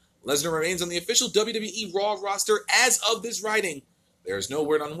 Lesnar remains on the official WWE Raw roster as of this writing. There is no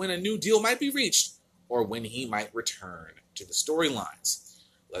word on when a new deal might be reached or when he might return to the storylines.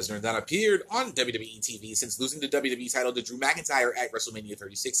 Lesnar has not appeared on WWE TV since losing the WWE title to Drew McIntyre at WrestleMania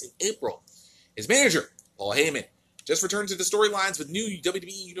 36 in April. His manager, Paul Heyman, just returned to the storylines with new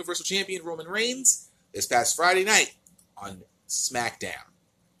WWE Universal Champion Roman Reigns this past Friday night on SmackDown.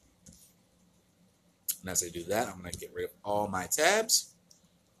 And as I do that, I'm going to get rid of all my tabs.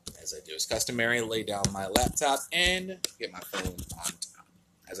 As I do as customary, lay down my laptop and get my phone on top,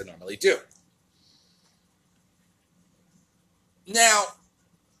 as I normally do. Now,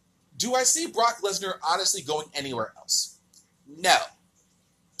 do I see Brock Lesnar honestly going anywhere else? No,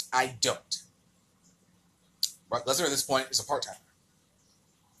 I don't. Brock Lesnar at this point is a part-timer.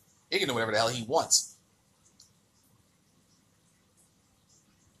 He can do whatever the hell he wants.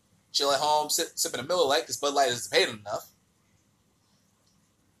 Chill at home, sipping a Miller Lite because Bud Light isn't paid enough.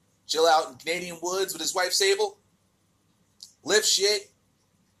 Chill out in Canadian woods with his wife Sable. Lift shit.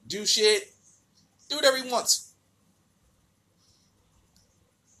 Do shit. Do whatever he wants.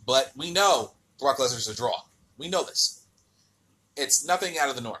 But we know Brock Lesnar's a draw. We know this. It's nothing out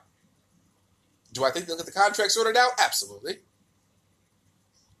of the norm. Do I think they'll get the contract sorted out? Absolutely.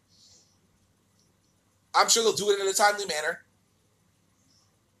 I'm sure they'll do it in a timely manner.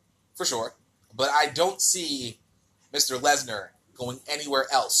 For sure. But I don't see Mr. Lesnar going anywhere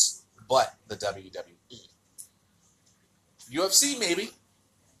else but the WWE. UFC, maybe.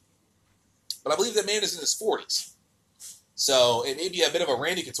 But I believe that man is in his 40s. So it may be a bit of a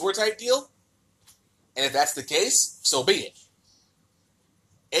Randy Couture type deal. And if that's the case, so be it.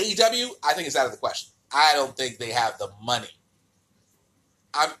 AEW, I think it's out of the question. I don't think they have the money.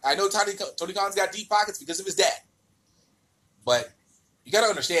 I know Tony Khan's got deep pockets because of his dad. But you got to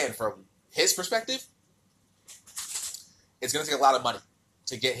understand from his perspective, it's going to take a lot of money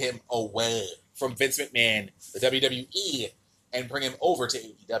to get him away from Vince McMahon, the WWE, and bring him over to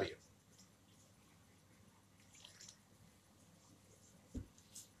AEW.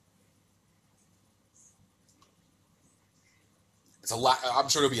 It's a lot. I'm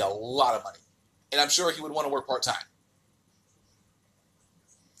sure it'll be a lot of money. And I'm sure he would want to work part-time.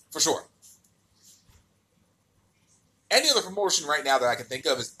 For sure. Any other promotion right now that I can think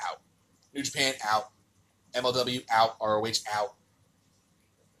of is out. New Japan, out. MLW, out. ROH, out.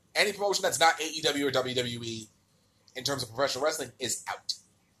 Any promotion that's not AEW or WWE in terms of professional wrestling is out.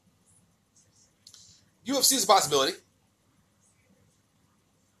 UFC is a possibility.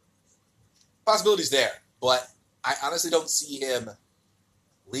 Possibility's there, but I honestly don't see him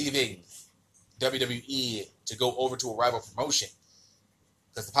leaving WWE to go over to a rival promotion,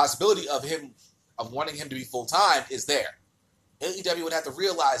 because the possibility of wanting him to be full-time is there. AEW would have to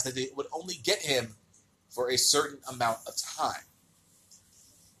realize that they would only get him for a certain amount of time.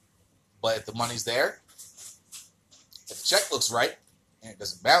 But if the money's there, if the check looks right, and it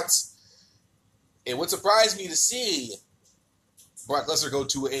doesn't bounce, it would surprise me to see Brock Lesnar go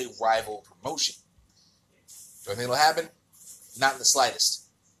to a rival promotion. Do I think it'll happen? Not in the slightest.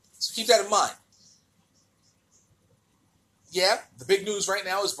 So keep that in mind. Yeah, the big news right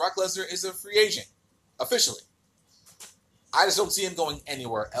now is Brock Lesnar is a free agent. Officially. I just don't see him going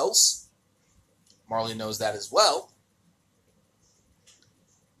anywhere else. Marley knows that as well.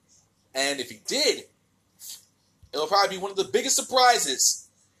 And if he did, it'll probably be one of the biggest surprises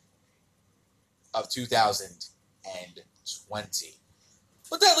of 2020.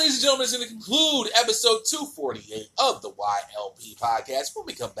 But that, ladies and gentlemen, is going to conclude episode 248 of the YLP podcast. When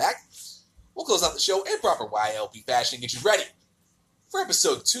we come back, we'll close out the show in proper YLP fashion and get you ready for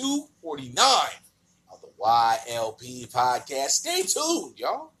episode 249 of the YLP podcast. Stay tuned,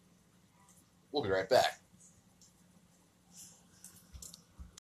 y'all. We'll be right back.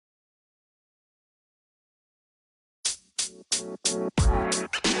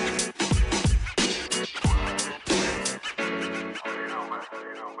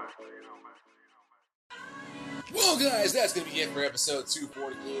 Well, guys, that's going to be it for episode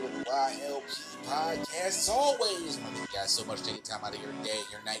 248 of the YLP podcast. As always, I thank you guys so much for taking time out of your day,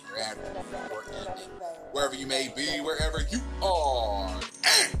 your night, your afternoon, your evening, wherever you may be, wherever you are,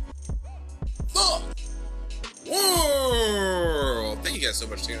 and the world. Thank you guys so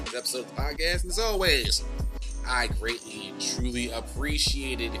much for tuning in to this episode of the podcast. And as always, I greatly and truly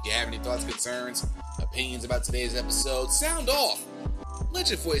appreciate it. If you have any thoughts, concerns, opinions about today's episode, sound off. Let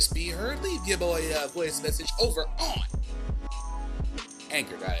your voice be heard. Leave your boy a voice message over on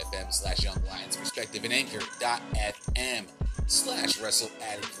Anchor.fm/Young Lions Perspective and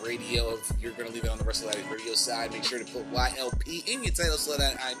Anchor.fm/WrestleAddictRadio. If you're going to leave it on the Wrestle Addict Radio side, make sure to put YLP in your title so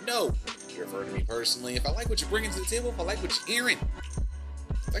that I know you're referring to me personally. If I like what you're bringing to the table, if I like what you're hearing,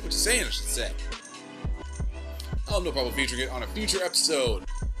 if I like what you're saying, I should say, I'll have no problem featuring it on a future episode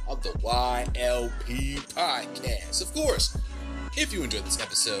of the YLP podcast. Of course, if you enjoyed this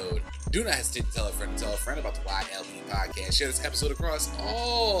episode, do not hesitate to tell a friend about the YLP podcast. Share this episode across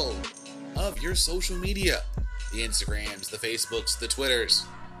all of your social media. The Instagrams, the Facebooks, the Twitters.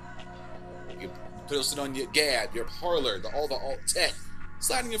 You can post it on your Gab, your Parler, all the alt tech.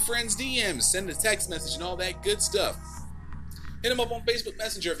 Slide in your friends' DMs, send a text message and all that good stuff. Hit them up on Facebook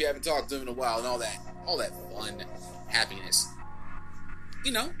Messenger if you haven't talked to them in a while and all that fun happiness.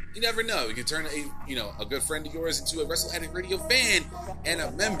 You know, you never know. You can turn a good friend of yours into a Wrestle Addict Radio fan and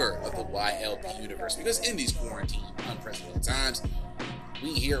a member of the YLP universe. Because in these quarantine, unprecedented times,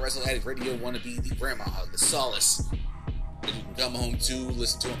 we here at Wrestle Addict Radio want to be the grandma hug, the solace that you can come home to,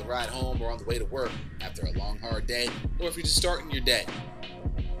 listen to on the ride home or on the way to work after a long, hard day, or if you're just starting your day.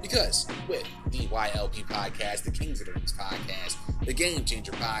 Because with the YLP podcast, the Kings of the Rings podcast, the Game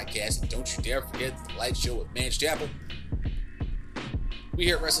Changer podcast, and don't you dare forget the light show with Manch Chapel, we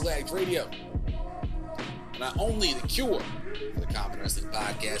here at Wrestle Addict Radio, not only the cure for the Common Wrestling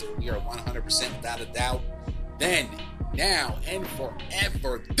Podcast, but we are 100% without a doubt, then, now, and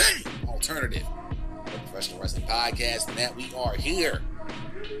forever, the alternative for the Professional Wrestling Podcast, and that we are here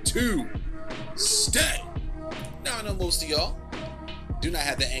to stay. Now, I know most of y'all do not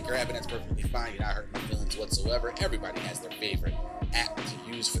have the Anchor app, and that's perfectly fine. You're not hurting my feelings whatsoever. Everybody has their favorite app to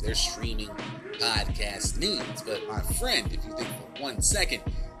use for their streaming podcast needs. But my friend, if you think for 1 second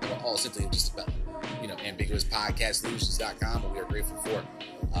that we're all simply just about, ambiguouspodcastsolutions.com, and we are grateful for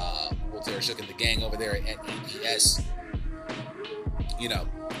Will Terrashuk and the gang over there at APS,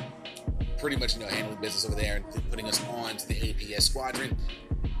 pretty much, handling business over there and putting us on to the APS squadron.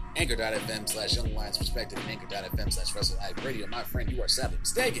 Anchor.fm/Young Lions Perspective and Anchor.fm/Wrestle Addict Radio. My friend, you are sadly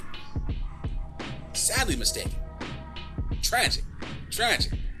mistaken. Sadly mistaken. Tragic.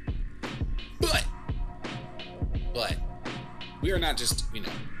 But we are not just,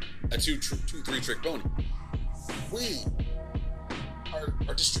 a three-trick pony. We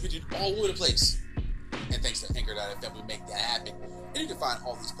are distributed all over the place. And thanks to Anchor.fm, we make that happen. And you can find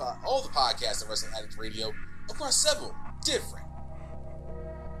all the podcasts of Wrestling Addict Radio across several different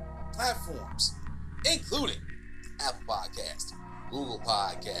platforms, including Apple Podcast, Google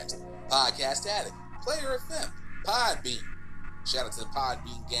Podcast, Podcast Addict, Player FM, Podbean. Shout out to the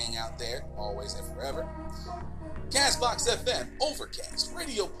Podbean gang out there, always and forever. Castbox FM, Overcast,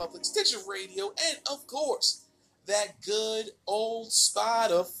 Radio Public, Stitcher Radio, and of course, that good old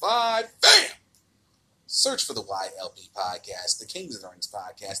Spotify fam. Search for the YLP podcast, the Kings of the Rings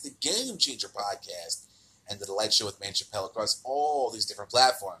podcast, the Game Changer podcast, and the Delight Show with Man Chappelle across all these different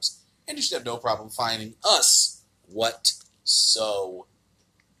platforms. And you should have no problem finding us whatsoever.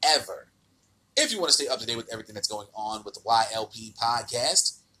 If you want to stay up to date with everything that's going on with the YLP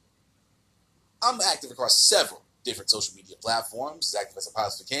podcast, I'm active across several different social media platforms, as active as I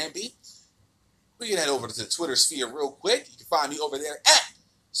possibly can be. We can head over to the Twitter sphere real quick. You can find me over there at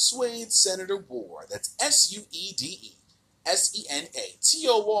Suede Senator War. That's SUEDE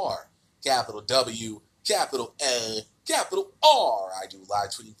SENATOR, capital W, capital A, capital R. I do live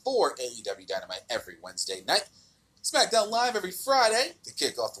tweeting for AEW Dynamite every Wednesday night. SmackDown Live every Friday to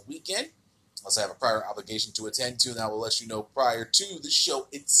kick off the weekend. Unless I have a prior obligation to attend to, and I will let you know prior to the show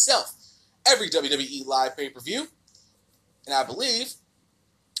itself. Every WWE Live pay-per-view. And I believe,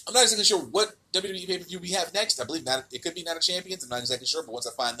 I'm not exactly sure what WWE pay-per-view we have next. I believe it could be Night of Champions. I'm not exactly sure, but once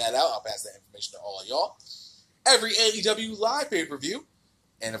I find that out, I'll pass that information to all of y'all. Every AEW Live pay-per-view.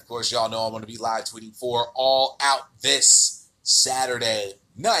 And of course, y'all know I'm going to be live tweeting for All Out this Saturday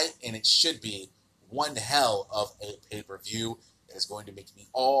night. And it should be one hell of a pay-per-view that is going to make me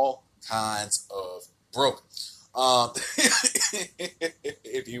all kinds of broke.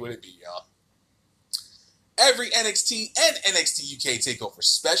 If you would be, y'all. Every NXT and NXT UK takeover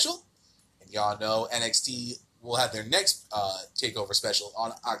special. And y'all know NXT will have their next takeover special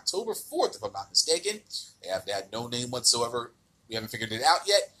on October 4th, if I'm not mistaken. They have had no name whatsoever. We haven't figured it out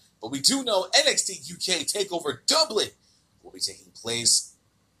yet. But we do know NXT UK takeover Dublin will be taking place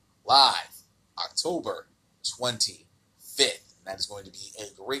live October 25th. And that is going to be a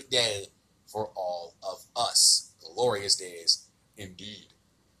great day for all of us. Glorious days indeed.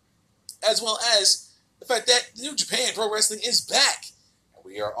 As well as the fact that New Japan Pro Wrestling is back. And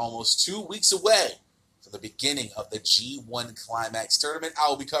we are almost 2 weeks away from the beginning of the G1 Climax Tournament. I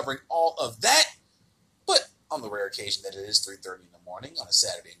will be covering all of that. But on the rare occasion that it is 3:30 in the morning on a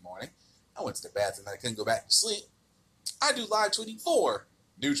Saturday morning, I went to the bathroom and I couldn't go back to sleep. I do live tweeting for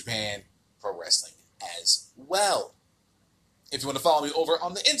New Japan Pro Wrestling as well. If you want to follow me over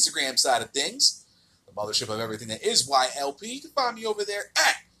on the Instagram side of things, the mothership of everything that is YLP, you can find me over there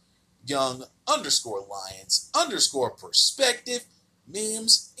at young_lions_perspective.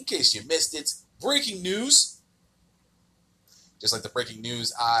 Memes, in case you missed it. Breaking news. Just like the breaking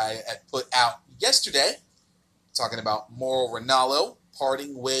news I had put out yesterday, talking about Mauro Ranallo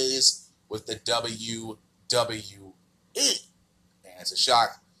parting ways with the WWE. And it's a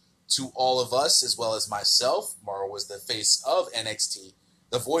shock to all of us, as well as myself. Mauro was the face of NXT,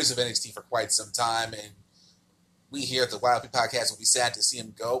 the voice of NXT for quite some time, and we here at the YLP Podcast will be sad to see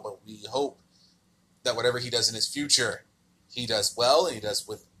him go, but we hope that whatever he does in his future, he does well, and he does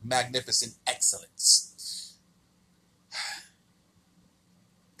with magnificent excellence.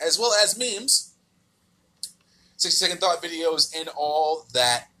 As well as memes, 60-second thought videos, and all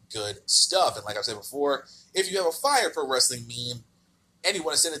that good stuff. And like I've said before, if you have a fire pro wrestling meme, and you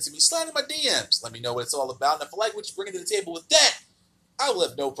want to send it to me, slide in my DMs. Let me know what it's all about. And if I like what you bring to the table with that, I will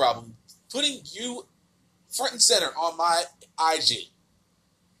have no problem putting you front and center on my IG.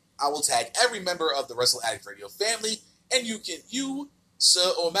 I will tag every member of the Wrestle Addict Radio family, and you,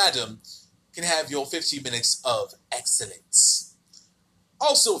 sir or madam, can have your 15 minutes of excellence.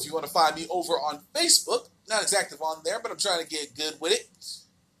 Also, if you want to find me over on Facebook, not as active on there, but I'm trying to get good with it,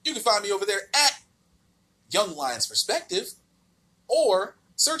 you can find me over there at Young Lions Perspective, or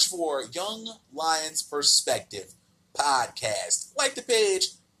search for Young Lions Perspective Podcast. Like the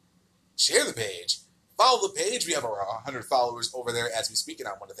page, share the page, follow the page. We have over 100 followers over there as we speak, and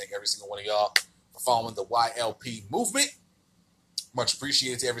I want to thank every single one of y'all for following the YLP movement. Much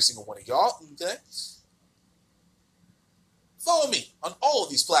appreciated to every single one of y'all. Okay? Follow me on all of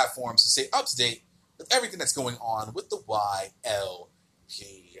these platforms to stay up to date with everything that's going on with the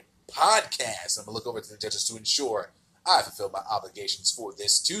YLP Podcast. I'm going to look over to the judges to ensure I fulfilled my obligations for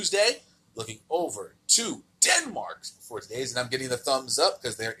this Tuesday. Looking over to Denmark for today's, and I'm getting the thumbs up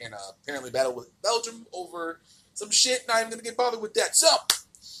because they're in a apparently battle with Belgium over some shit. Not even going to get bothered with that. So,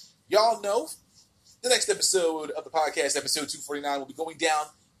 Y'all know the next episode of the podcast, episode 249, will be going down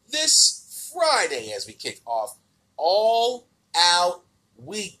this Friday as we kick off All Out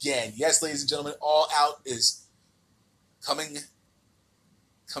Weekend. Yes, ladies and gentlemen, All Out is coming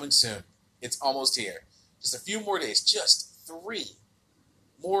soon. It's almost here. Just a few more days, just 3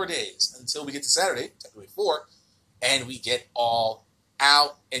 more days until we get to Saturday, technically 4, and we get All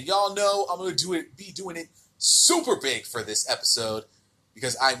Out. And y'all know I'm going to be doing it super big for this episode,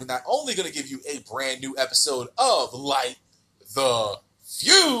 because I'm not only going to give you a brand new episode of Light the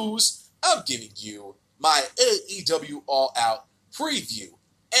Fuse, I'm giving you my AEW All Out preview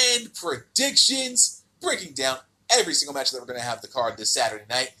and predictions, breaking down every single match that we're going to have the card this Saturday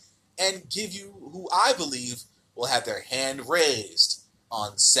night, and give you who I believe will have their hand raised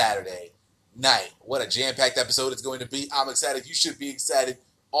on Saturday night. What a jam-packed episode it's going to be. I'm excited. You should be excited.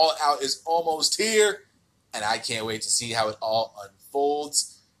 All Out is almost here, and I can't wait to see how it all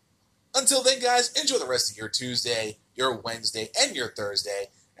unfolds. Until then, guys, enjoy the rest of your Tuesday, your Wednesday, and your Thursday.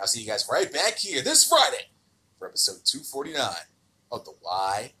 I'll see you guys right back here this Friday for episode 249 of the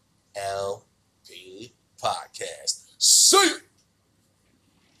YLP podcast. See you!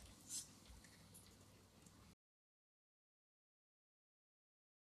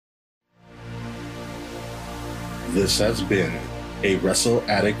 This has been a Wrestle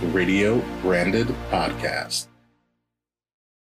Addict Radio branded podcast.